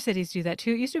think other cities do that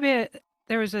too. It used to be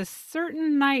there was a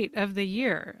certain night of the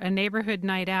year, a neighborhood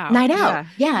night out. Night out.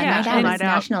 Yeah, night out is a out.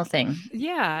 national thing.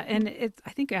 Yeah. And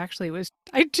I think actually it was,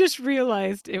 I just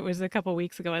realized it was a couple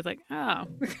weeks ago. I was like, oh,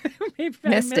 maybe I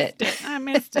missed it. I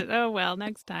missed it. Oh, well,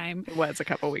 next time. It was a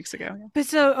couple weeks ago. Yeah. But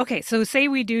so say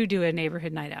we do a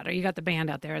neighborhood night out, or you got the band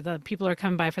out there, the people are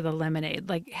coming by for the lemonade.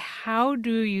 Like, how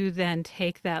do you then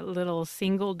take that little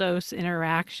single dose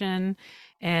interaction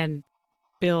and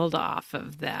build off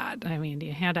of that? I mean, do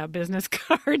you hand out business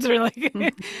cards or like,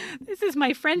 this is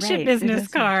my friendship business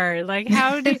card? Like,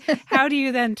 how do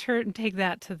you then take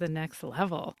that to the next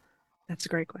level? That's a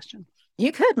great question.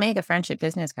 You could make a friendship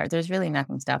business card. There's really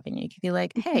nothing stopping you. You could be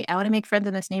like, hey, I want to make friends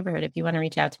in this neighborhood. If you want to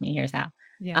reach out to me, here's how.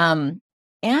 Yeah.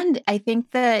 And I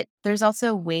think that there's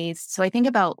also ways. So I think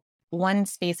about one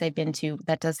space I've been to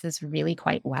that does this really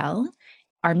quite well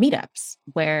are meetups,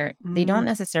 where they don't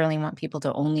necessarily want people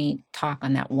to only talk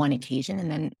on that one occasion and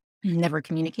then never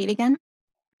communicate again.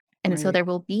 And so there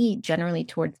will be generally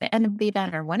towards the end of the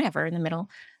event or whenever in the middle,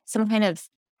 some kind of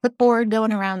clipboard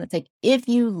going around that's like, if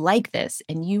you like this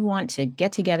and you want to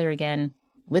get together again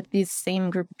with this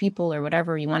same group of people or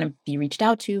whatever you want to be reached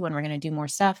out to when we're going to do more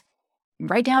stuff,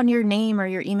 write down your name or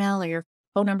your email or your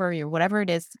phone number or your whatever it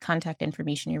is, contact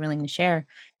information you're willing to share.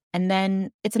 And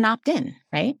then it's an opt-in,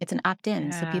 right? It's an opt-in.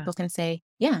 Yeah. So people can say,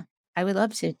 yeah, I would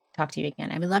love to talk to you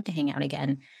again. I would love to hang out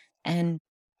again, and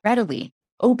readily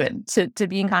open to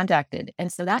being contacted. And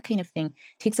so that kind of thing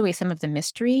takes away some of the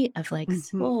mystery of like,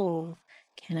 so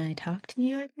can I talk to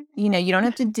you again? You don't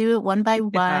have to do it one by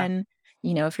one.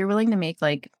 If you're willing to make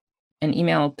like an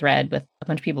email thread with a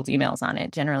bunch of people's emails on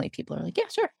it, generally people are like, yeah,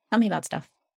 sure. Tell me about stuff.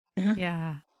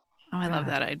 Yeah. Oh, I love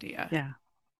that idea. Yeah.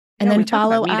 And then we talk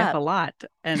follow about up Meetup a lot,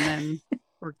 and then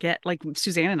forget. Like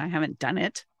Suzanne and I haven't done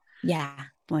it. Yeah.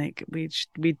 Like we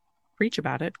preach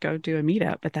about it, go do a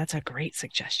meetup, but that's a great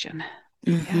suggestion.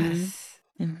 Yes.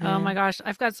 Oh my gosh,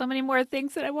 I've got so many more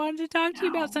things that I wanted to talk to you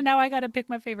about. So now I got to pick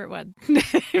my favorite one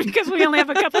because we only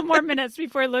have a couple more minutes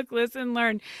before Look, Listen,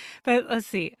 Learn. But let's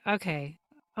see. Okay.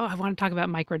 Oh, I want to talk about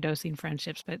microdosing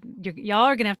friendships, but y'all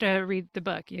are going to have to read the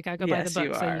book. You got to go buy the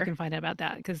book so you can find out about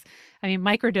that. Because, I mean,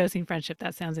 microdosing friendship,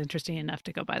 that sounds interesting enough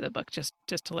to go buy the book just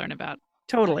to learn about.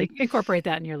 Totally. Incorporate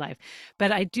that in your life.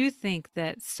 But I do think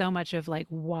that so much of like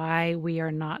why we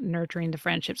are not nurturing the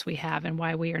friendships we have and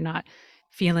why we are not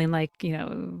feeling like,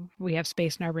 we have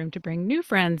space in our room to bring new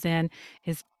friends in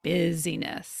is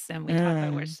busyness. And we talk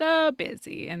about we're so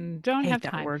busy and don't have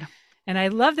time. Word. And I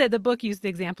love that the book used the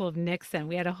example of Nixon.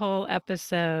 We had a whole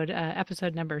episode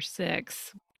number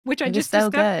 6, which I just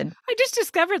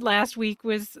discovered last week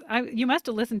you must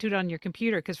have listened to it on your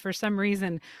computer because for some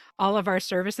reason all of our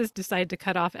services decided to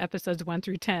cut off episodes 1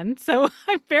 through 10. So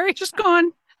I'm just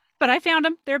gone. But I found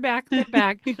them. They're back. If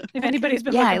anybody's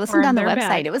been looking I listened for on them, the website.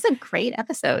 back. It was a great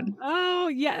episode. Oh,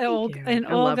 yeah.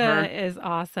 Olga is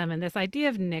awesome. And this idea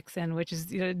of Nixon, which is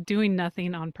doing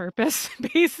nothing on purpose,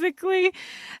 basically.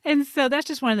 And so that's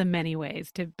just one of the many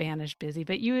ways to banish busy.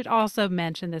 But you had also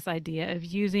mentioned this idea of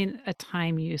using a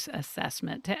time use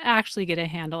assessment to actually get a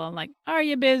handle on like, are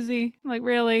you busy? Like,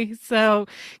 really? So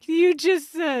can you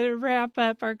just wrap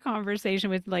up our conversation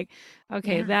with like,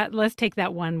 okay, let's take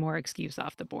that one more excuse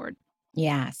off the board.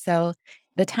 Yeah. So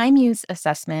the time use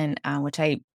assessment, which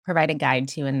I provide a guide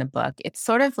to in the book, it's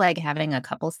sort of like having a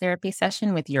couples therapy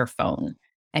session with your phone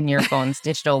and your phone's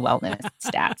digital wellness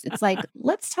stats. It's like,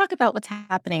 let's talk about what's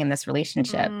happening in this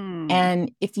relationship. And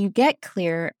if you get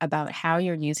clear about how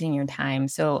you're using your time.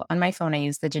 So on my phone, I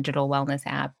use the digital wellness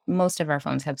app. Most of our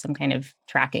phones have some kind of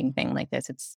tracking thing like this.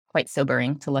 It's quite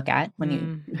sobering to look at when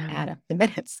you add up the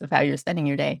minutes of how you're spending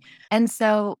your day. And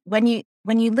so when you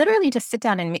literally just sit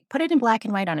down and put it in black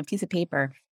and white on a piece of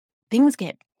paper, things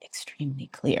get extremely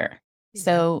clear. Yeah.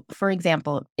 So for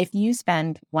example, if you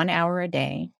spend 1 hour a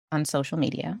day on social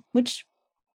media, which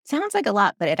sounds like a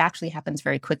lot, but it actually happens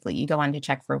very quickly. You go on to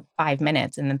check for 5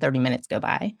 minutes and then 30 minutes go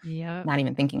by, not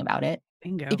even thinking about it.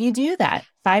 Bingo. If you do that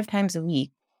 5 times a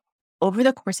week, over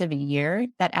the course of a year,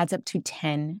 that adds up to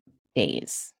 10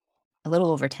 days, a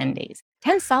little over 10 days,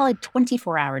 10 solid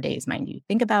 24-hour days, mind you.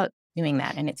 Think about doing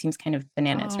that. And it seems kind of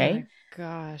bananas, right?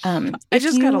 Gosh. I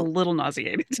just got a little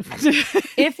nauseated.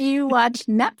 If you watch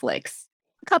Netflix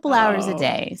a couple hours a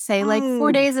day, say like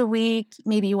 4 days a week,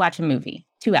 maybe you watch a movie,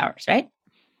 2 hours, right?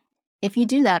 If you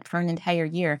do that for an entire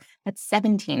year, that's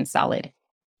 17 solid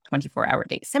 24-hour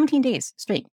days, 17 days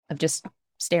straight of just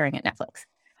staring at Netflix.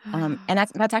 And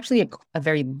that's actually a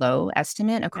very low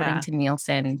estimate, according Yeah. to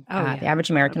Nielsen. Oh, The yeah.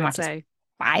 average I American would watches say.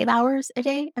 5 hours a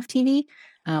day of TV,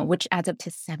 which adds up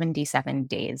to 77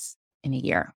 days in a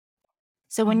year.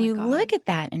 So Oh when my you God. look at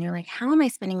that and you're like, how am I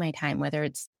spending my time, whether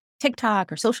it's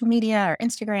TikTok or social media or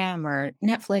Instagram or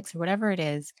Netflix or whatever it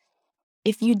is,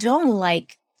 if you don't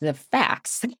like the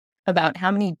facts about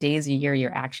how many days a year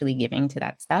you're actually giving to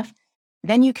that stuff,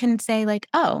 then you can say, like,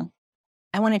 oh,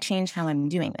 I want to change how I'm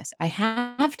doing this. I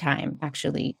have time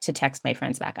actually to text my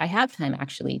friends back. I have time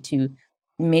actually to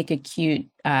make a cute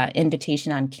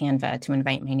invitation on Canva to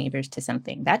invite my neighbors to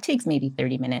something. That takes maybe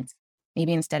 30 minutes.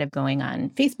 Maybe instead of going on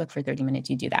Facebook for 30 minutes,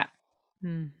 you do that.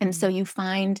 And so Mhm. you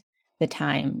find the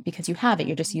time because you have it,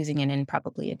 you're just using it in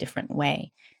probably a different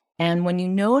way. And when you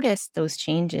notice those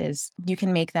changes, you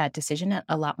can make that decision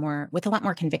a lot more with a lot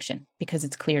more conviction because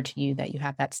it's clear to you that you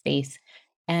have that space.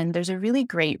 And there's a really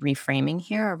great reframing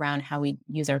here around how we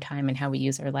use our time and how we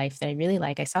use our life that I really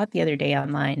like. I saw it the other day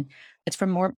online. It's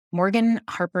from Morgan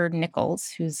Harper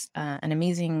Nichols, who's an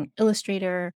amazing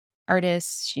illustrator,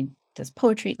 artist. She does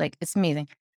poetry, like it's amazing.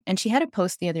 And she had a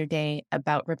post the other day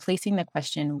about replacing the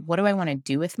question, what do I want to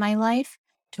do with my life,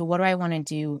 to what do I want to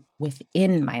do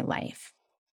within my life?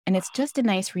 And it's just a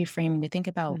nice reframing to think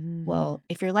about, Mhm. well,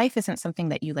 if your life isn't something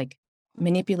that you like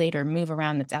manipulate or move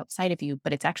around that's outside of you,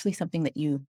 but it's actually something that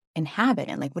you inhabit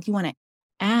and like, what do you want to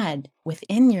add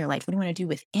within your life? What do you want to do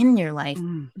within your life?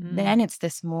 Mm. Then it's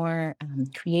this more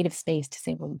creative space to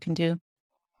say, well,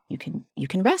 you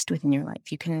can rest within your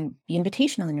life. You can be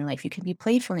invitational in your life. You can be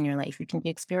playful in your life. You can be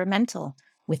experimental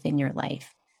within your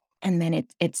life. And then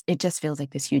it just feels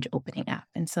like this huge opening up.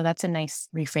 And so that's a nice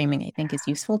reframing I think is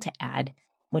useful to add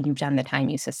when you've done the time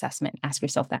use assessment. Ask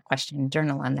yourself that question,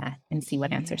 journal on that, and see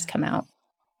what answers Yeah. come out.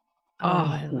 Oh, Oh,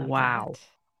 I love wow. that.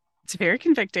 It's very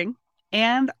convicting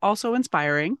and also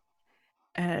inspiring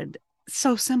and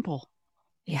so simple.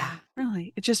 Yeah.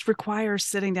 Really. It just requires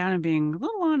sitting down and being a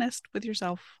little honest with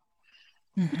yourself,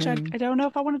 which Mhm. I don't know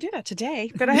if I want to do that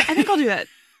today, but I think I'll do that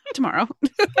tomorrow.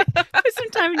 Put some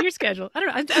time in your schedule. I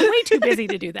don't know. I'm way too busy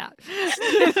to do that.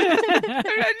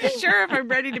 I'm not sure if I'm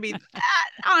ready to be that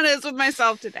honest with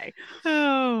myself today.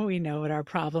 Oh, we know what our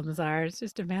problems are. It's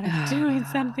just a matter of doing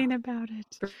something about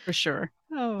it. For sure.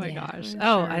 Oh my Yeah, gosh. for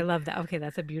Oh, I sure. love that. Okay,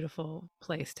 that's a beautiful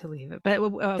place to leave it. But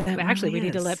That actually, we really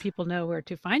need to let is. people know where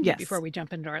to find you before Yes. we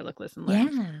jump into our look, listen,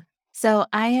 learn. Yeah. So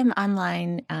I am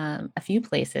online a few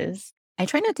places. I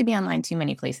try not to be online too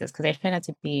many places because I try not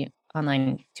to be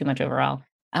online too much overall.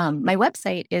 My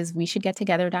website is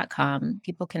weshouldgettogether.com.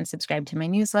 People can subscribe to my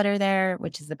newsletter there,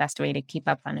 which is the best way to keep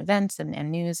up on events and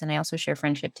news. And I also share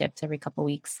friendship tips every couple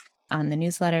weeks on the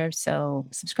newsletter. So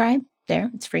subscribe there.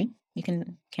 It's free. You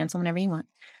can cancel whenever you want.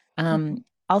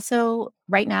 Also,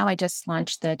 right now, I just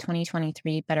launched the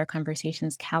 2023 Better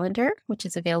Conversations calendar, which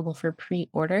is available for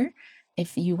pre-order.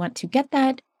 If you want to get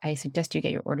that, I suggest you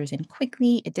get your orders in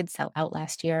quickly. It did sell out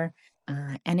last year.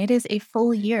 And it is a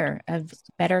full year of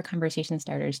better conversation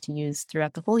starters to use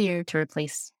throughout the whole year to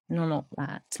replace normal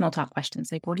small talk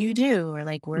questions like, what do you do? Or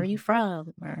like, where are you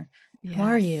from? Or how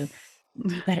are you?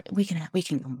 Yes. But we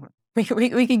can go more.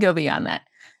 We can go beyond that.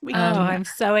 We Oh, can do I'm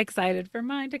better. so excited for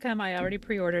mine to come. I already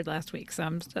pre-ordered last week, so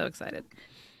I'm so excited.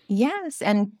 Yes.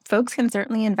 And folks can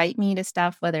certainly invite me to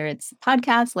stuff, whether it's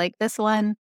podcasts like this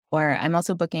one, or I'm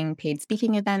also booking paid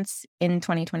speaking events in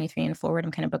 2023 and forward.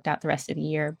 I'm kind of booked out the rest of the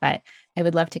year, but I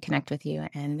would love to connect with you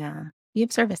and be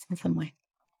of service in some way.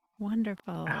 Oh,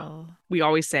 Wonderful. we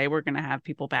always say we're going to have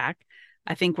people back.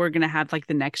 I think we're going to have like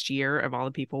the next year of all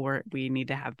the people we need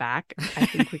to have back. I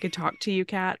think we could talk to you,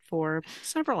 Kat, for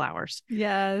several hours.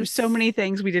 There's so Yes. many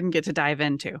things we didn't get to dive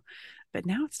into. But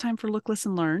now it's time for Look,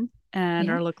 Listen, Learn. And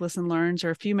Yeah. our Look, Listen, Learns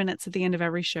are a few minutes at the end of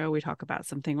every show. We talk about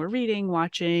something we're reading,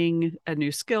 watching, a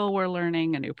new skill we're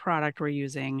learning, a new product we're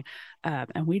using.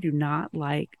 And we do not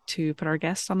like to put our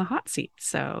guests on the hot seat.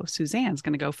 So Suzanne's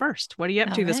going to go first. What are you up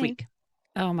All to this right. week?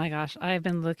 Oh my gosh, I've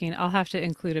been looking. I'll have to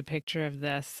include a picture of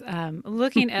this.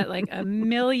 Looking at like a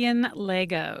million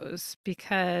Legos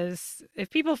because if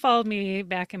people followed me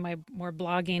back in my more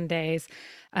blogging days,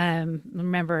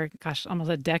 remember, gosh, almost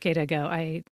a decade ago,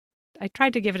 I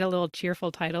tried to give it a little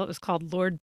cheerful title. It was called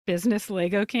Lord Business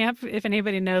Lego Camp. If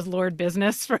anybody knows Lord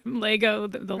Business from Lego,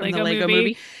 the From the Lego Lego movie,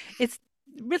 movie? it's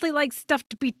really like stuff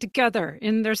to be together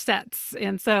in their sets.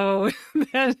 And so,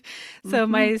 so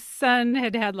Mm-hmm. my son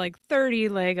had like 30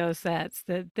 Lego sets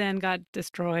that then got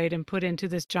destroyed and put into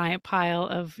this giant pile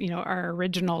of, our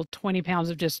original 20 pounds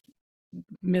of just Random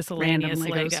miscellaneous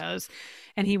Legos. Legos.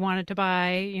 And he wanted to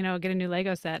buy, get a new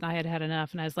Lego set. And I had had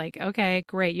enough. And I was like, okay,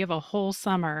 great. You have a whole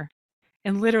summer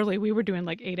And literally we were doing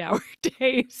like 8-hour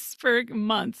days for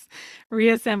months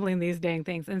reassembling these dang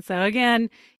things. And so again,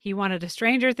 he wanted a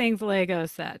Stranger Things Lego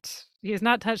set. He has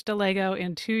not touched a Lego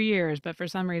in 2 years, but for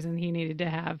some reason he needed to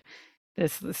have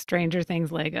this Stranger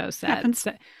Things Lego set,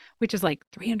 which is like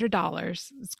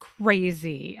 $300. It's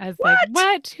crazy. I was like,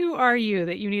 what? Who are you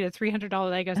that you need a $300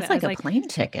 Lego set? That's like a plane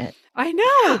ticket. I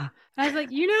know. I was like,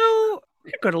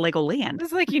 go to Legoland.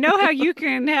 It's like, how you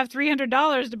can have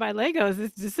 $300 to buy Legos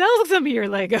is to sell some of your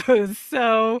Legos.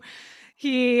 So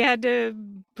he had to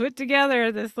put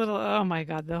together this little, oh my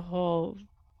God,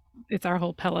 it's our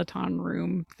whole Peloton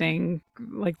room thing.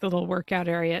 Like the little workout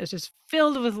area is just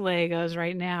filled with Legos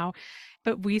right now.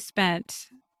 But we spent,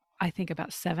 I think,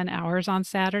 about 7 hours on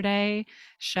Saturday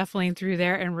shuffling through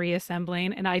there and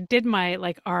reassembling. And I did my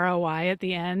like ROI at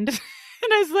the end.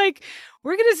 And I was like,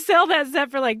 we're going to sell that set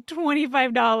for like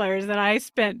 $25. And I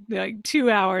spent like 2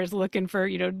 hours looking for,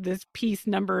 this piece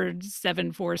number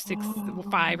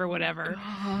 7465 or whatever.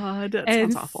 God, that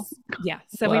sounds awful. Yeah.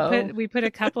 So we put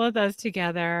a couple of those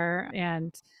together.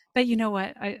 But you know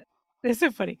what? It's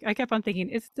so funny. I kept on thinking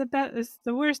it's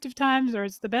the worst of times, or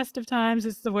it's the best of times.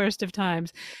 It's the worst of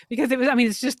times, because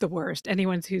it's just the worst.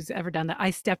 Anyone who's ever done that.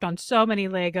 I stepped on so many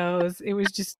Legos. It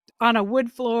was just on a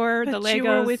wood floor. But the Legos you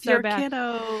were with so your bad.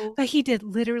 kiddo. But he did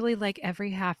literally like every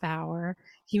half hour.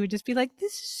 He would just be like,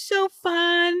 this is so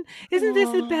fun. Isn't this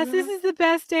the best? This is the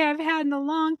best day I've had in a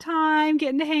long time,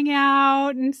 getting to hang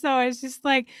out. And so I was just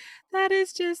like, that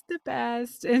is just the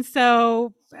best. And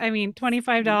so,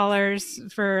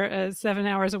 $25 for 7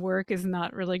 hours of work is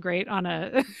not really great on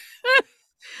as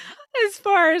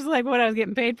far as like what I was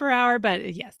getting paid per hour,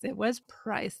 but yes, it was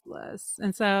priceless.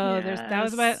 And so that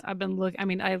was what I've been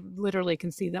looking. I literally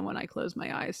can see them when I close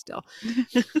my eyes still.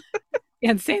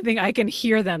 And same thing, I can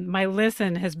hear them. My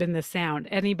listen has been the sound.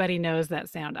 Anybody knows that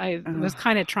sound. I was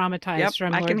kind of traumatized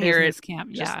from Lord Business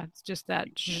Camp. It's just that.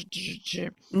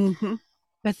 Mm-hmm.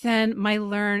 But then my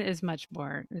learn is much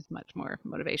more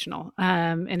motivational.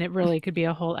 And it really could be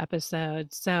a whole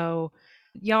episode. So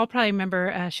y'all probably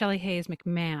remember Shelley Hayes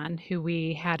McMahon, who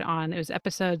we had on. It was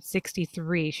episode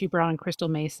 63. She brought on Crystal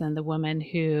Mason, the woman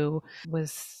who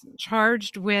was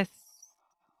charged with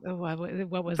what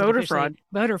was voter fraud.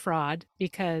 Voter fraud,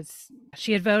 because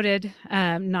she had voted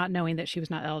not knowing that she was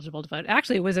not eligible to vote.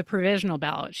 Actually, it was a provisional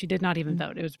ballot. She did not even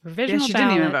vote. It was a provisional ballot. She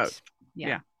didn't even vote.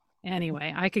 Yeah.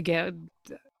 Anyway, I could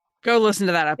go listen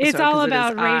to that episode. It's all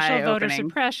about racial voter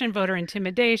suppression, voter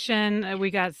intimidation. We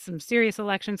got some serious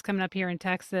elections coming up here in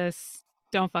Texas.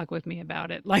 Don't fuck with me about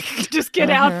it. Like, just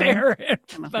get out there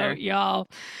and vote, y'all.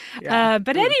 Yeah.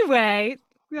 But anyway,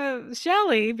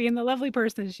 Shelley, being the lovely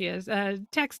person she is,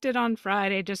 texted on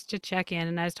Friday just to check in.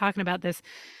 And I was talking about this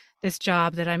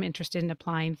job that I'm interested in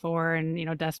applying for,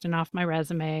 and, dusting off my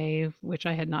resume, which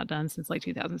I had not done since like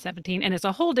 2017. And it's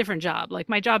a whole different job. Like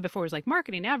my job before was like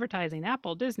marketing, advertising,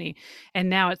 Apple, Disney. And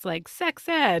now it's like sex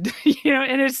ed,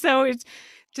 and it's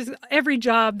just every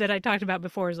job that I talked about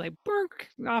before is like burk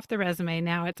off the resume.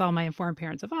 Now it's all my Informed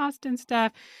Parents of Austin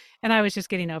stuff. And I was just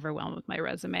getting overwhelmed with my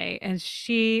resume. And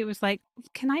she was like,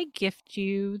 can I gift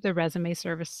you the resume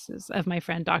services of my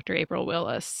friend, Dr. April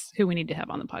Willis, who we need to have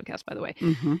on the podcast, by the way.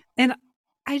 Mm-hmm. And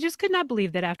I just could not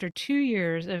believe that after 2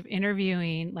 years of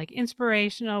interviewing like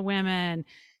inspirational women,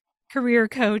 career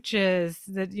coaches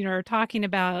that, are talking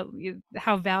about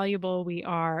how valuable we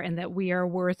are and that we are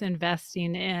worth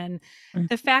investing in. Mm-hmm.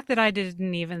 The fact that I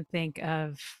didn't even think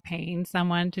of paying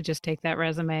someone to just take that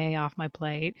resume off my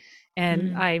plate.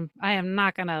 And I am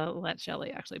not going to let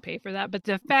Shelley actually pay for that. But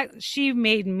the fact she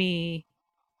made me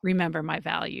remember my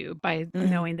value by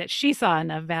knowing that she saw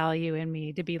enough value in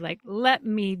me to be like, let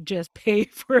me just pay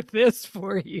for this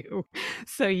for you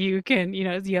so you can, you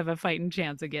have a fighting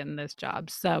chance of getting this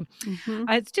job. So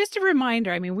it's just a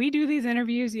reminder. We do these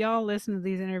interviews, y'all listen to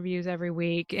these interviews every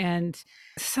week, and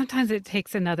sometimes it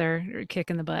takes another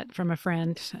kick in the butt from a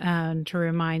friend to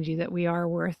remind you that we are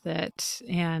worth it.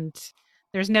 And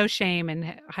there's no shame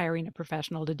in hiring a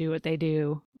professional to do what they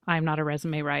do. I'm not a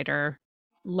resume writer.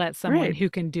 Let someone who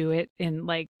can do it in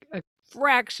like a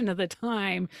fraction of the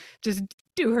time just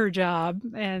do her job.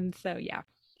 And so,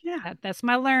 that's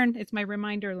my learn. It's my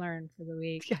reminder learn for the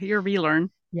week. Yeah, your relearn.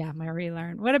 Yeah, my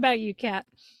relearn. What about you, Kat?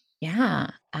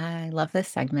 Yeah, I love this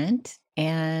segment.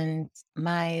 And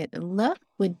my look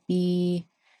would be,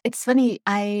 it's funny,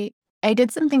 I did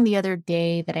something the other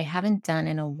day that I haven't done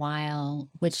in a while,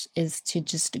 which is to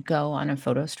just go on a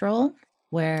photo stroll,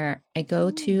 where I go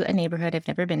to a neighborhood I've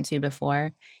never been to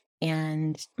before.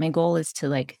 And my goal is to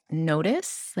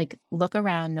look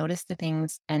around, notice the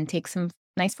things, and take some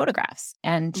nice photographs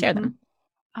and share them.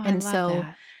 Oh, and I love so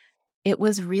that. it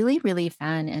was really, really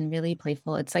fun and really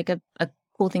playful. It's like a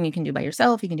cool thing you can do by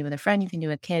yourself. You can do with a friend. You can do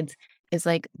with kids. Is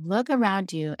like look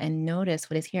around you and notice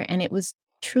what is here. And it was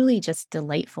truly just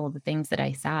delightful. The things that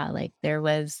I saw, like there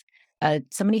was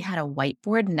somebody had a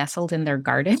whiteboard nestled in their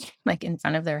garden, like in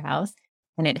front of their house.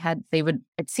 And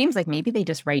it seems like maybe they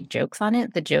just write jokes on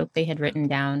it. The joke they had written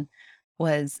down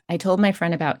was, I told my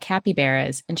friend about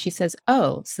capybaras, and she says,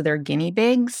 "Oh, so they're guinea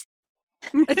pigs?"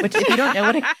 Which, if you don't know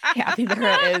what a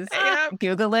capybara is, Yep.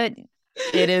 Google it.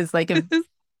 It is like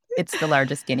it's the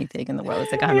largest guinea pig in the world.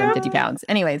 It's like Yeah. 150 pounds.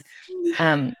 Anyways,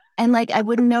 and like I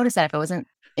wouldn't notice that if I wasn't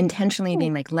intentionally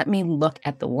being like, let me look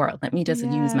at the world. Let me just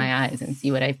use my eyes and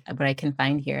see what I can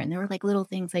find here. And there were like little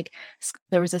things like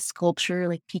there was a sculpture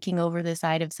like peeking over the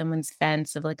side of someone's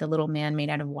fence of like a little man made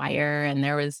out of wire. And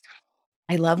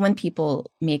I love when people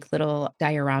make little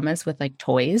dioramas with like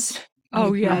toys.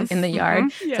 Oh, yes. In the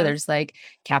yard. Yes. So there's like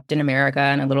Captain America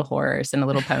and a little horse and a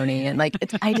little pony. And like,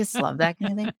 I just love that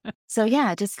kind of thing. So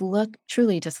yeah,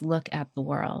 truly just look at the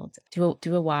world. Do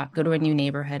a walk, go to a new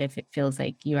neighborhood. If it feels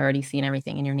like you've already seen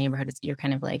everything in your neighborhood, you're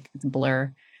kind of like, it's a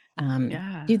blur.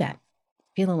 Do that.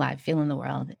 Feel alive, feel in the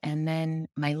world. And then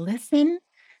my listen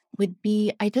would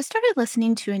be, I just started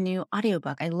listening to a new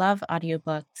audiobook. I love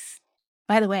audiobooks.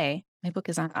 By the way, my book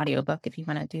is on audiobook if you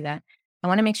want to do that. I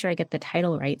want to make sure I get the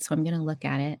title right, so I'm going to look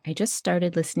at it. I just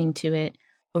started listening to it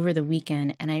over the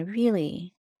weekend, and I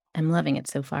really am loving it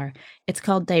so far. It's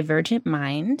called Divergent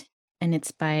Mind, and it's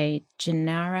by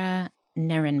Janara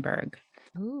Nerenberg.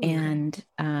 Ooh. And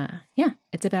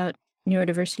it's about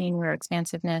neurodiversity and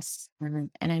neuroexpansiveness, and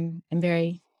I'm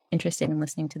very interested in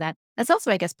listening to that. That's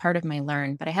also, I guess, part of my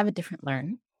learn, but I have a different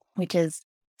learn, which is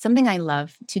something I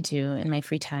love to do in my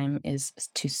free time is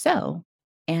to sew.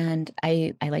 And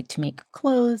I like to make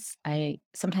clothes. I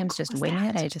sometimes just wing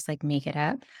it. I just like make it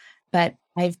up. But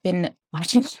I've been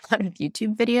watching a lot of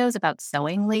YouTube videos about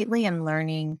sewing lately and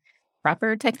learning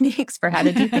proper techniques for how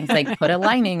to do things like put a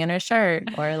lining in a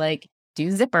shirt or like do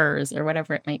zippers or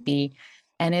whatever it might be.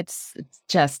 And it's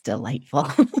just delightful.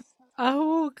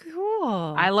 Oh,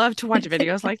 cool. I love to watch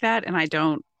videos like that, and I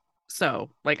don't sew.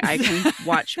 Like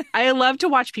I love to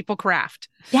watch people craft.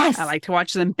 Yes. I like to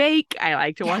watch them bake. I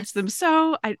like to watch them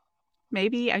sew.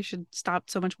 Maybe I should stop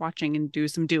so much watching and do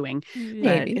some doing.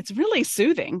 But it's really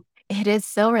soothing. It is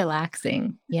so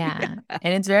relaxing. Yeah.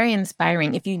 And it's very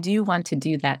inspiring if you do want to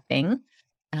do that thing.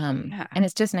 And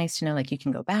it's just nice to know, like, you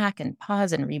can go back and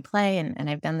pause and replay. And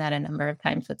I've done that a number of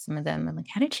times with some of them. I'm like,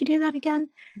 how did she do that again?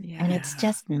 Yeah. And it's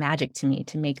just magic to me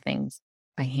to make things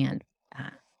by hand.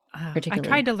 I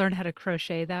tried to learn how to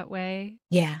crochet that way.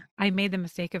 Yeah. I made the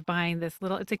mistake of buying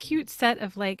it's a cute set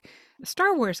of like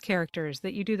Star Wars characters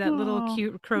that you do that little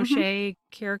cute crochet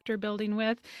character building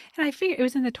with. And I figured it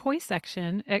was in the toy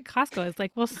section at Costco. I was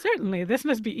like, well, certainly this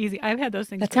must be easy. I've had those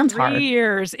things for 3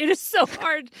 years. It is so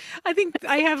hard. I think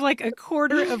I have like a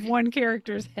quarter of one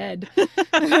character's head.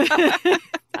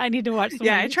 I need to watch some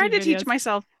I tried to teach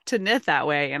myself to knit that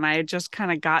way. And I just kind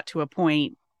of got to a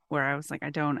point where I was like,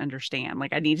 I don't understand.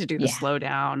 Like, I need to do the slow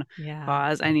down,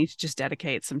 pause. I need to just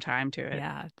dedicate some time to it.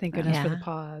 Yeah. Thank goodness for the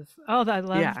pause. Oh, I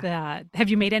love that. Have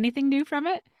you made anything new from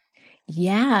it?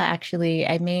 Yeah, actually,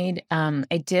 I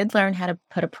did learn how to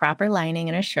put a proper lining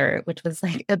in a shirt, which was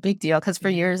like a big deal because for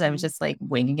years I was just like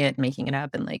winging it, making it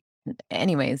up. And like,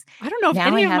 anyways. I don't know if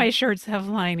any of my shirts have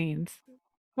linings.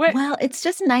 What? Well, it's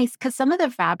just nice because some of the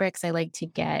fabrics I like to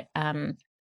get,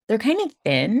 they're kind of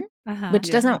thin, which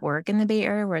doesn't work in the Bay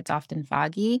Area where it's often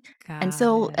foggy. And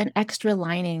so an extra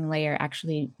lining layer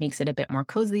actually makes it a bit more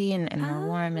cozy and more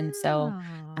warm. And so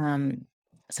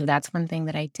that's one thing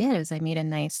that I did is I made a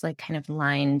nice, like kind of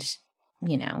lined,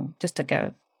 just like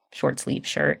a short sleeve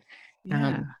shirt.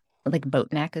 Like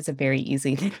boat neck is a very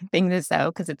easy thing to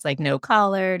sew because it's like no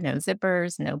collar, no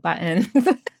zippers, no buttons.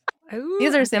 Ooh,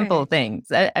 these are simple things.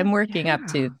 I'm working up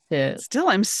to still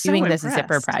I'm so doing impressed. This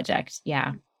zipper project.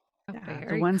 Yeah.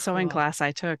 The one sewing class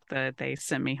I took, they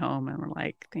sent me home and were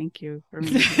like, thank you for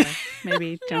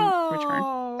maybe don't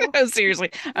return. Seriously.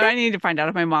 I need to find out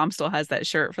if my mom still has that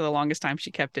shirt. For the longest time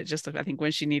she kept it just, I think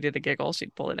when she needed a giggle,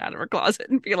 she'd pull it out of her closet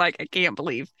and be like, I can't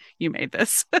believe you made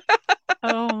this.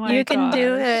 Oh my You can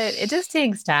do it. It just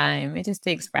takes time. It just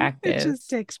takes practice. It just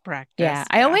takes practice. Yeah.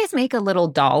 I always make a little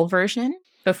doll version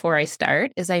before I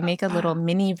start I make a little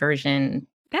mini version.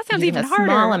 That sounds even harder. A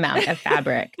small amount of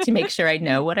fabric to make sure I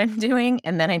know what I'm doing.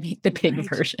 And then I make the big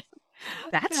version.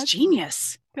 That's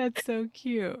genius. That's so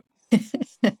cute.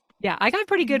 Yeah, I got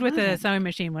pretty good with the sewing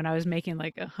machine when I was making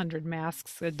like 100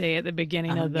 masks a day at the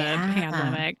beginning of the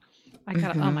pandemic. I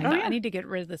gotta, oh my Mhm. Oh, God, yeah. I need to get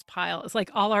rid of this pile. It's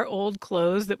like all our old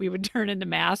clothes that we would turn into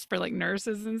masks for like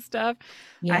nurses and stuff.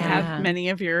 I have Yeah. many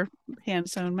of your hand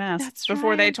sewn masks That's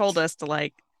before they told right. us to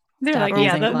like They're Stop like, or yeah,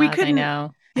 using the, we gloves. I couldn't.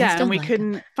 know. I Yeah, still and we like 'em.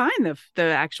 couldn't find the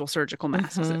actual surgical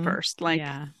masks at Mhm. first. Like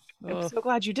yeah. I'm Oh, so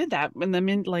glad you did that in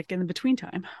the between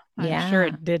time. I'm sure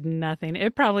Yeah. it did nothing.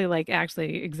 It probably like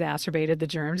actually exacerbated the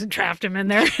germs and trapped them in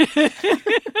there.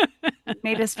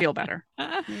 Made us feel better. Made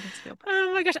us feel better.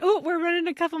 Oh my gosh. Oh, we're running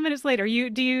a couple minutes later.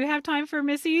 Do you have time for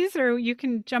Missy's, or you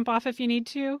can jump off if you need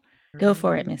to? Go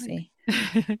for it, Missy.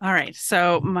 All right.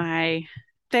 So my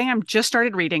thing I'm just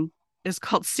started reading is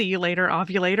called See You Later,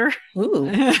 Ovulator,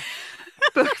 Ooh.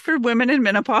 book for women in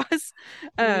menopause.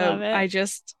 Love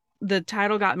it. The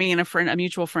title got me, and a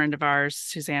mutual friend of ours,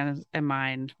 Suzanne and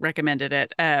mine, recommended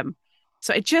it.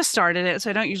 So I just started it. So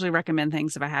I don't usually recommend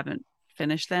things if I haven't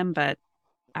finished them, but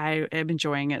I am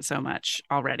enjoying it so much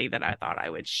already that I thought I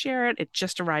would share it. It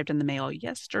just arrived in the mail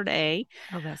yesterday.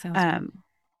 Oh, that sounds good.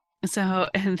 So,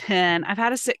 and then I've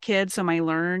had a sick kid. So my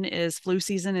learn is flu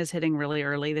season is hitting really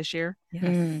early this year. Yes.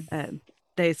 Mm.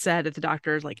 They said at the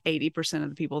doctor's like 80% of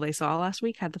the people they saw last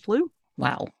week had the flu.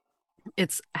 Wow.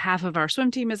 It's half of our swim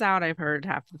team is out. I've heard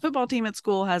half the football team at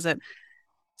school has it.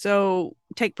 So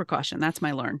take precaution. That's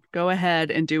my learn. Go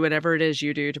ahead and do whatever it is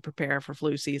you do to prepare for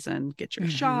flu season. Get your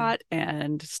Mhm. shot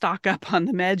and stock up on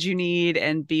the meds you need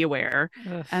and be aware.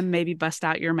 Ugh. And maybe bust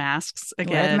out your masks Wear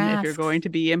the again if you're masks. going to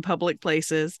be in public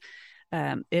places.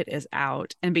 It is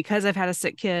out. And because I've had a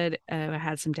sick kid, I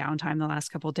had some downtime the last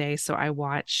couple of days. So I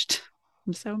watched,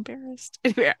 I'm so embarrassed.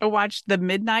 Anyway, I watched The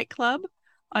Midnight Club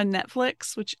on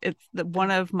Netflix, which it's one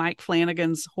of Mike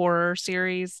Flanagan's horror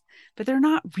series, but they're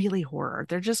not really horror.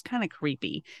 They're just kind of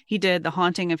creepy. He did The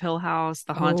Haunting of Hill House,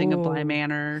 The Haunting of Bly Oh.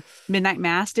 Manor, Midnight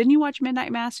Mass. Didn't you watch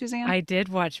Midnight Mass, Suzanne? I did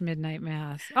watch Midnight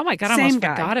Mass. Oh my God, I Same almost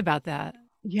guy. forgot about that.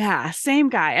 Yeah, same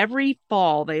guy. Every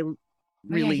fall they Oh,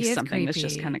 yeah, he release is something that's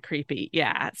just creepy. kind of creepy.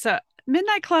 Yeah. So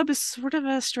Midnight Club is sort of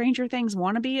a Stranger Things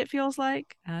wannabe, it feels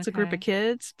like. It's a group Okay. of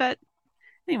kids, but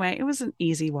anyway, it was an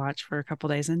easy watch for a couple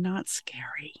days and not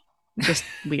scary. Just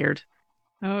weird.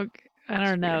 Oh, I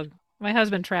don't know. My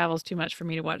husband travels too much for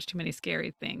me to watch too many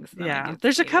scary things. Then I Yeah. get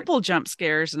There's a scared. couple jump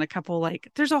scares and a couple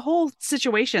there's a whole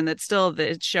situation that still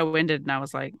the show ended and I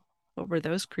was like, what were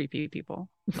those creepy people?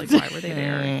 Like, why were they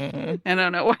there? Mm. I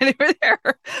don't know why they were there.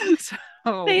 So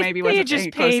maybe They wasn't just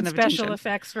paying close paid enough special attention.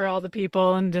 effects for all the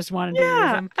people and just wanted to use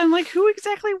Yeah. them. I'm like, who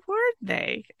exactly were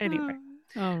they? Anyway.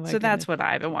 Oh my So that's goodness. what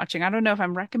I've been watching. I don't know if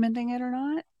I'm recommending it or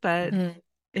not, but Mm.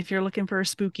 if you're looking for a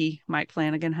spooky, Mike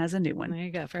Flanagan has a new one. There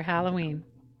you go for Halloween.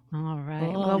 All right.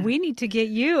 Cool. Well, we need to get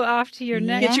you off to your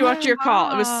next. Get you off to your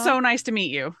call. It was call. so nice to meet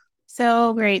you.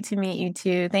 So great to meet you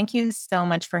too. Thank you so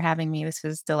much for having me. This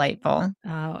was delightful.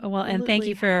 Oh, well, and thank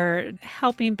you Absolutely. for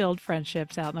helping build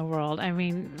friendships out in the world. I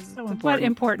mean, So what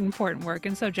important. important work,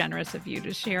 and so generous of you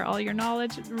to share all your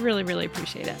knowledge. Really, really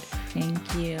appreciate it. Thank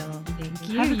you. Thank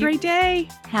you. Have a great day.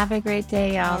 Have a great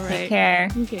day, y'all. All Take right. care.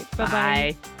 Okay.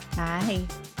 Bye-bye. Bye. Bye.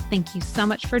 Thank you so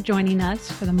much for joining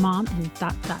us for the Mom and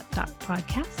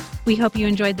podcast. We hope you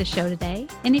enjoyed the show today.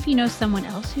 And if you know someone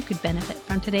else who could benefit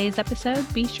from today's episode,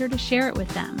 be sure to share it with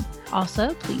them.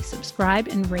 Also, please subscribe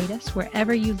and rate us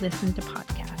wherever you listen to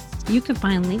podcasts. You can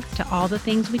find links to all the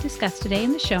things we discussed today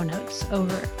in the show notes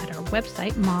over at our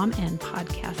website,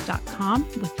 momandpodcast.com,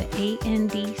 with the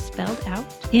AND spelled out.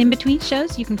 In between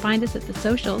shows, you can find us at the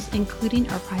socials, including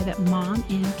our private Mom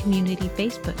and Community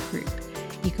Facebook group.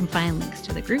 You can find links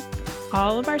to the group,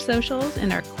 all of our socials,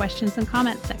 and our questions and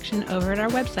comments section over at our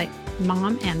website,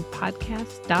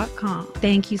 momandpodcast.com.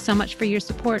 Thank you so much for your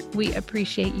support. We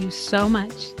appreciate you so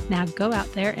much. Now go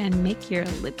out there and make your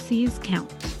ellipses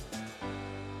count.